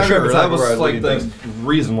Metallica for sure. Metallica that was like the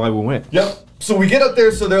reason why we went. Yep. So we get up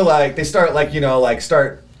there. So they're like, they start like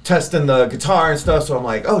start testing the guitar and stuff. So I'm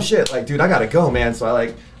like, oh shit, like dude, I gotta go, man. So I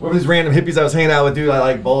like whatever these random hippies I was hanging out with, dude. I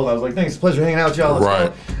like both. I was like, thanks, it's a pleasure hanging out with y'all.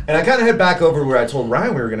 Let's go. And I kind of head back over where I told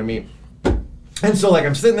Ryan we were gonna meet. And so like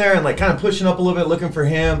I'm sitting there and like kind of pushing up a little bit, looking for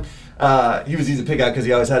him. He was easy to pick out because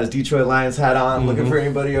he always had his Detroit Lions hat on, looking for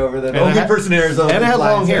anybody over there. The only person in Arizona. And had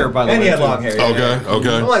long hair, by the way. And he had long hair.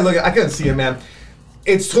 Okay. I'm like, look, I couldn't see him, man.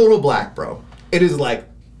 It's total black, bro. It is like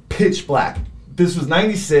pitch black. This was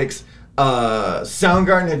 '96.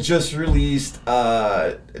 Soundgarden had just released. It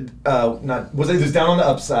was Down on the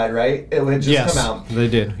Upside, right? It had just come out. They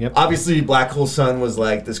did. Yep. Obviously, Black Hole Sun was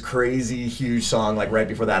like this crazy huge song, like right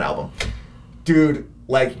before that album, dude.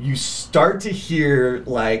 Like you start to hear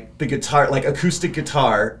like the guitar, like acoustic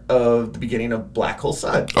guitar of the beginning of Black Hole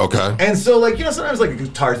Sun. Okay. And so like, you know, sometimes like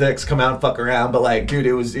guitar techs come out and fuck around, but like, dude,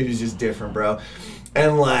 it was just different, bro.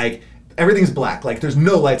 And like everything's black, like there's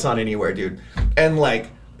no lights on anywhere, dude. And like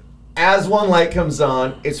as one light comes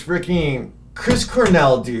on, it's freaking Chris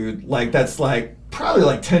Cornell, dude. Like that's like probably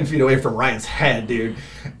like 10 feet away from Ryan's head, dude.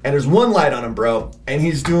 And there's one light on him, bro. And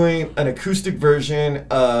he's doing an acoustic version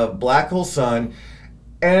of Black Hole Sun.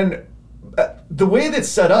 And the way that's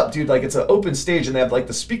set up, dude, like it's an open stage and they have like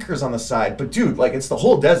the speakers on the side, but dude, like it's the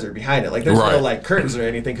whole desert behind it. Like there's no like curtains or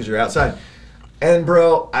anything because you're outside. And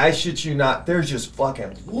bro, I shit you not, there's just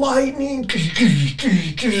fucking lightning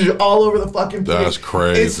all over the fucking place. That's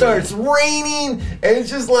crazy. It starts raining and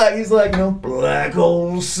it's just like, he's like, you know, Black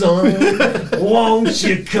Hole Sun, won't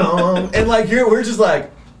you come? And like we're just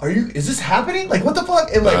like, is this happening? Like what the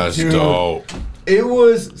fuck? And like, that's dude, dope. It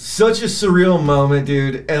was such a surreal moment,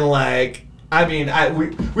 dude, and like, I mean,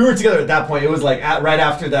 we were together at that point. It was like right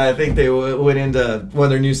after that, I think they went into one of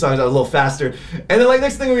their new songs that was a little faster, and then like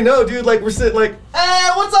next thing we know, dude, like we're sitting like, hey,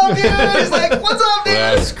 what's up, dude? He's like, what's up, dude?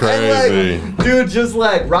 That's crazy. And, like, dude, just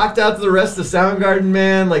like rocked out to the rest of Soundgarden,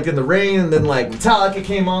 man, like in the rain, and then like Metallica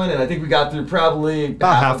came on, and I think we got through probably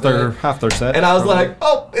half their set. And I was like,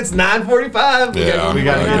 oh, it's 9:45. We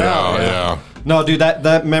gotta get out. Yeah. No, dude,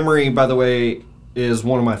 that memory, by the way, is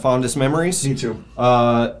one of my fondest memories. Me too.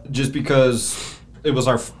 Just because it was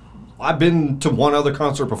I've been to one other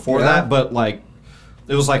concert before that, but like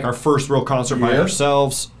it was like our first real concert by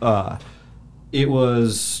ourselves. It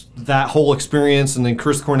was that whole experience, and then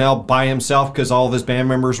Chris Cornell by himself because all of his band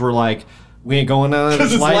members were like we ain't going down there.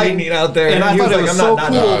 Because it's lightning out there. And I thought it was so cool.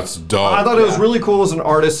 That's dope. I thought it was really cool as an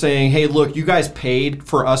artist saying, hey, look, you guys paid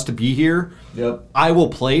for us to be here. Yep. I will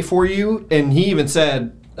play for you. And he even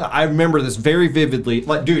said, I remember this very vividly.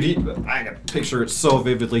 Like, dude, I can picture it so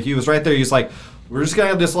vividly. He was right there. He's like, we're just going to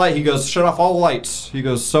have this light. He goes, shut off all the lights. He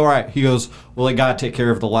goes, so all right. He goes, well, they got to take care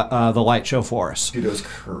of the light show for us. Dude, it was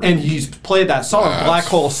crazy. And he's played that song, That's Black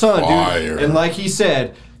Hole Sun, fire. dude. And like he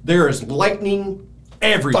said, there is lightning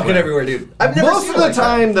everywhere. Fucking everywhere, dude. I've never Most seen of the it like that.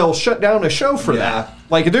 time, they'll shut down a show for that.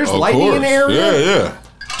 Like, if there's Of lightning in course. the area, Yeah.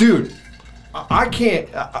 dude, I can't,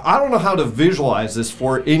 I don't know how to visualize this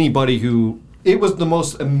for anybody who, it was the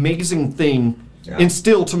most amazing thing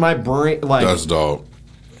instilled to my brain. Like, That's dope.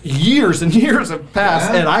 years and years have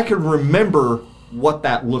passed, Yeah. and I can remember what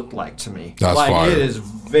that looked like to me. That's like, fire. it is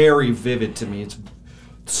very vivid to me. It's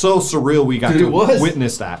so surreal we got Dude, it to was.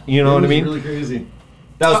 witness that. You know what I mean? Really crazy.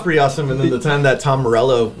 That was pretty awesome. And then the time that Tom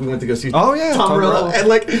Morello, we went to go see Oh, yeah, Tom Tom Morello. Morello. And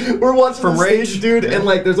like, we're watching From the Rage. stage, dude, and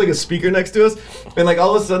like, there's like a speaker next to us. And like,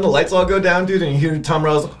 all of a sudden, the lights all go down, dude, and you hear Tom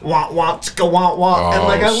Morello's wah, wah, chicka, wah, wah. And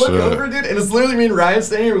like, I look shit. over, dude, and it's literally me and Ryan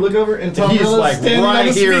standing here. We look over, and Tom He's, Morello's like, standing right on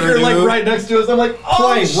the here, speaker, like dude. right next to us. I'm like, oh,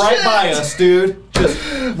 Playing shit. right by us, dude. Just,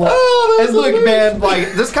 Oh, that and was look, amazing. man,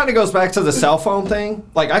 like, this kind of goes back to the cell phone thing.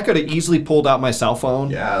 Like, I could have easily pulled out my cell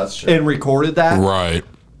phone Yeah, that's true. and recorded that. Right.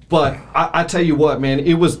 But I tell you what, man,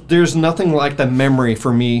 there's nothing like the memory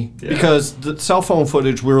for me because the cell phone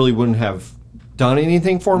footage really wouldn't have done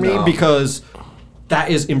anything for me No. because that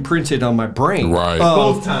is imprinted on my brain. Right.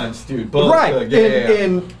 Both times, dude. Both. Right. Yeah,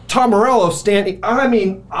 And Tom Morello standing, I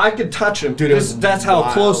mean, I could touch him. Dude, it was That's how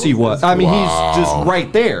wild. close he was. I mean, Wow. he's just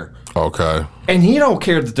right there. Okay. And he don't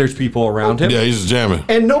care that there's people around him. Yeah, he's just jamming.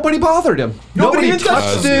 And nobody bothered him. Nobody Nobody even touched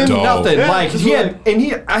touched him. him. That's dope. Nothing. Yeah, like just he had, like-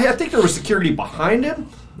 and I think there was security behind him,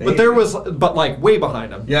 Maybe. but there was, but like way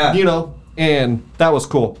behind him. Yeah. You know, and that was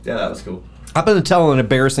cool. Yeah, that was cool. I'm gonna tell an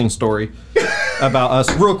embarrassing story about us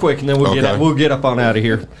real quick, and then Okay. we'll get up on out of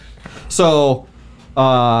here. So,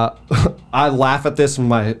 I laugh at this, and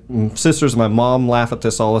my sisters and my mom laugh at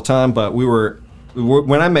this all the time. But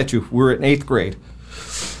when I met you, we were in 8th grade.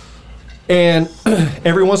 And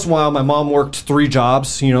every once in a while, my mom worked 3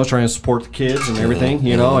 jobs, you know, trying to support the kids and everything,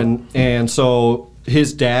 you know, and so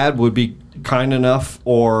his dad would be kind enough,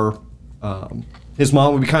 or his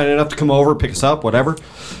mom would be kind enough to come over, pick us up, whatever,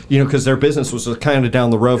 you know, because their business was kind of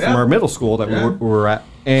down the road from Yeah. our middle school that Yeah. we were at.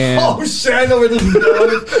 And Oh shit! I know where this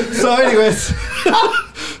is going.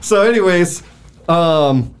 so anyways,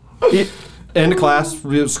 end of class,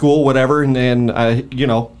 school, whatever, and then you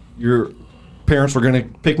know, your parents were gonna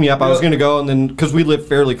pick me up. I was gonna go, and then because we live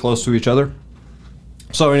fairly close to each other.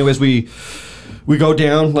 So anyways, we go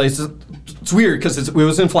down. Like it's weird because it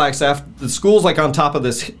was in Flagstaff. The school's like on top of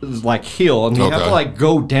this like hill, and you have Okay. to like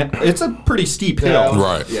go down. It's a pretty steep hill,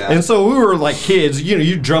 Right. Yeah. And so we were like kids, you know,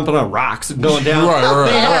 you jumping on rocks and going down. Right,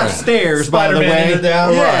 They have right. stairs, by the Spider-Man way. it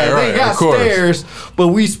down. Yeah, Right, they got of course. stairs, but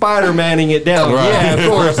we Spider-Manning it down. Right. Yeah, of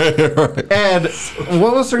course. Right. And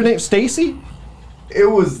what was her name? Stacy? It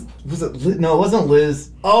was it? No, it wasn't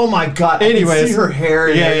Liz. Oh my god! I could Anyways, see her hair.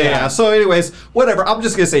 in Yeah, there, yeah. So, anyways, whatever. I'm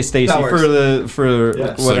just gonna say Stacy That works. for Yeah.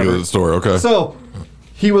 Second whatever. of the story. Okay. So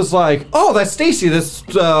he was like, "Oh, that's Stacy. That's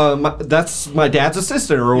my dad's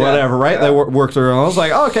assistant or Yeah, whatever, right?" yeah. They worked her. I was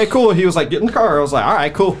like, oh, "Okay, cool." He was like, "Get in the car." I was like, "All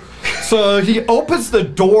right, cool." So he opens the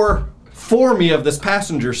door for me of this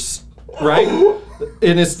passenger's right,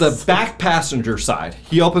 and it's the back passenger side.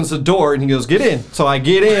 He opens the door and he goes, "Get in." So I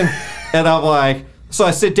get in, and I'm like, so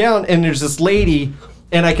I sit down, and there's this lady,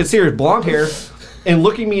 and I can see her blonde hair, and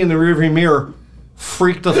looking me in the rearview mirror.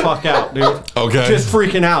 Freaked the fuck out, dude. Okay. Just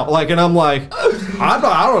freaking out. Like, and I'm like, I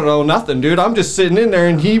don't know nothing, dude. I'm just sitting in there,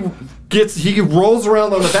 and he rolls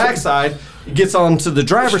around on the backside, gets onto the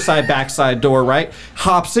driver's side backside door, right?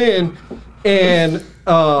 Hops in, and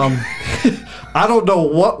I don't know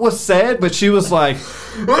what was said, but she was like,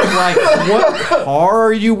 what car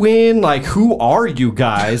are you in? Like, who are you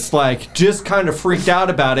guys? Like, just kind of freaked out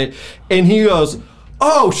about it. And he goes,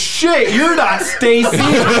 "Oh shit, you're not Stacy."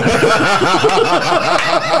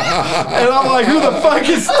 And I'm like, "Who the fuck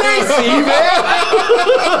is Stacy, man?"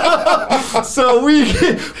 So we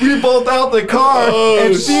both out the car,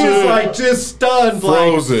 and she's shit. like just stunned,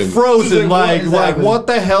 Frozen. frozen, Like, what is happening? what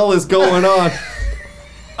the hell is going on?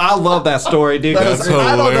 I love that story, dude. 'cause That's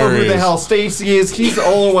I don't know who the hilarious. hell Stacy is. He's the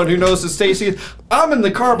only one who knows who Stacy is. I'm in the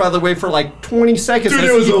car, by the way, for like 20 seconds. Dude,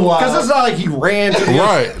 it was a while. Because it's not like he ran to the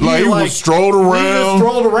Right. Like, he was strolled He around. just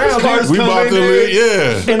strolled around. cars dude. We about to coming, leave. dude.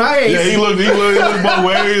 Yeah. And I ain't Yeah, he looked both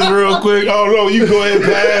ways real quick. Oh no, you go ahead and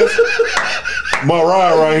pass. my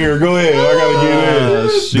ride right here. Go ahead. I gotta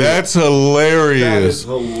get in. That's hilarious. That is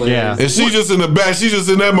hilarious. Yeah. And she just in the back. She just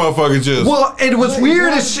in that motherfucker just. Well, it was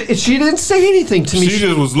weird. She didn't say anything to me. She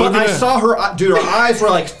just was looking But I at- saw her, dude. Her eyes were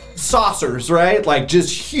like saucers, right? Like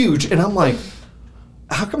just huge. And I'm like,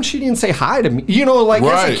 how come she didn't say hi to me? You know, like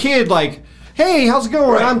Right. as a kid, like, hey, how's it going?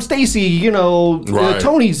 Right. I'm Stacy. You know, Right.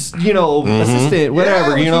 Tony's. You know, assistant.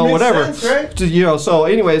 Whatever. which you know, makes whatever. sense, right? You know. So,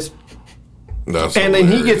 anyways. That's And then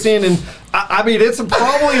he hilarious. gets in, and I mean, it's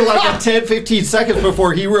probably like a 10, 15 seconds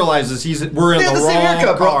before he realizes we're in They had the the same wrong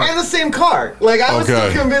haircut, bro, car. and the same car. Like I was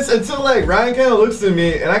Okay. still convinced until like Ryan kind of looks at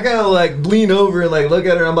me, and I kind of like lean over and like look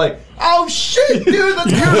at her. And I'm like, oh shit, dude,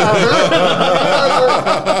 that's good.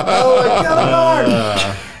 Oh my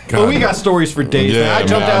god. But we got stories for days. Yeah, man.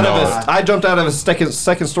 man, I jumped out of his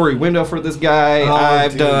second story window for this guy. Oh,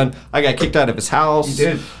 dude. I got kicked out of his house. You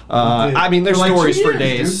did. You did. I mean, there's For like 2 stories for years,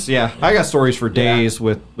 days. dude. Yeah, I got stories for days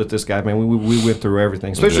with this guy, man. We went through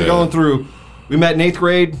everything, especially Yeah. going through. We met in 8th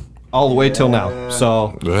grade all the way till now. Yeah.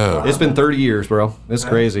 So Yeah. it's been 30 years, bro. It's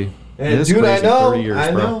crazy. And It's dude, crazy, I know. 30 years,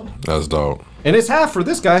 I bro. know. That's dope. And it's half for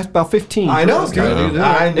this guy. It's about 15. I for know, this guy, dude. dude.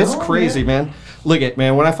 I know, It's crazy, man. Look at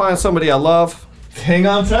man. When I find somebody I love, Hang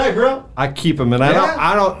on tight, bro. I keep them, and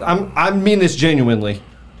I mean this genuinely.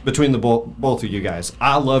 Between the both of you guys,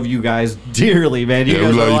 I love you guys dearly, man. You Yeah, we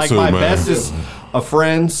guys love are you like too, my man. bestest of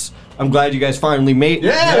friends. I'm glad you guys finally made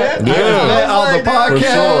Yeah, met yeah. on the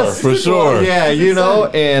podcast. For sure. Yeah, you know,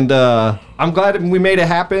 and I'm glad we made it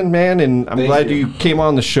happen, man. And I'm Thank glad you. you came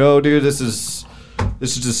on the show, dude. This is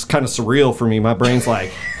just kind of surreal for me. My brain's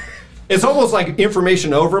like, it's almost like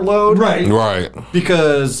information overload, Right. Right.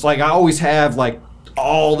 because like I always have like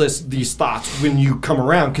all these thoughts when you come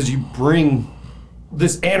around because you bring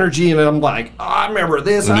this energy and I'm like, oh, I remember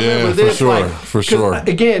this, I Yeah, remember for this. sure, Like, for 'cause, sure.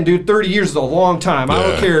 Again, dude, 30 years is a long time. I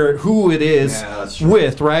don't Yeah. care who it is Yeah, that's true.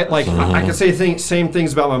 with, right? Like I can say same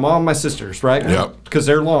things about my mom and my sisters, right? Yep. Because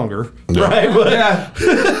they're longer, Yeah. right? But Yeah.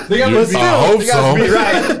 They got I to be. hope They got to be so.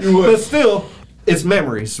 right. You would. but still, it's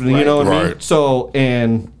memories. You know what I mean? Right. So,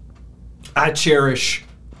 and I cherish.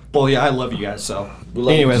 Well, yeah, I love you guys. So, love you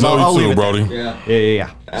anyways, too. I'll Love leave you it too, there. Brody. Yeah.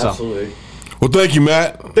 Yeah. So, Absolutely. Well, thank you,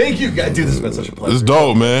 Matt. Thank you, guys. Dude, this has been such a pleasure. It's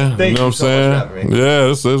dope, man. Thank you know you what I'm so much saying? for having me. Yeah,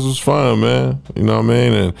 this was fun, man. You know what I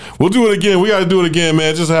mean? And we'll do it again. We got to do it again,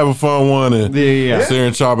 man. Just have a fun one and Yeah. sit here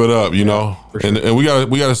and chop it up, you know? for sure. And we got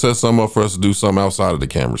to set something up for us to do something outside of the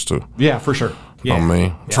cameras, too. yeah, for sure. Yeah. I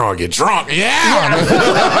mean, trying to get drunk.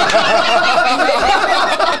 Yeah.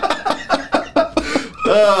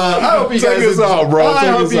 I hope you Take guys us out, bro. I Take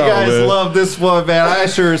hope us you out, guys man. love this one, man. I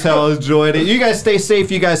sure as hell enjoyed it. You guys stay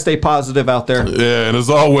safe. You guys stay positive out there. Yeah, and as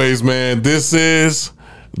always, man, this is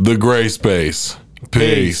The Gray Space.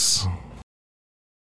 Peace.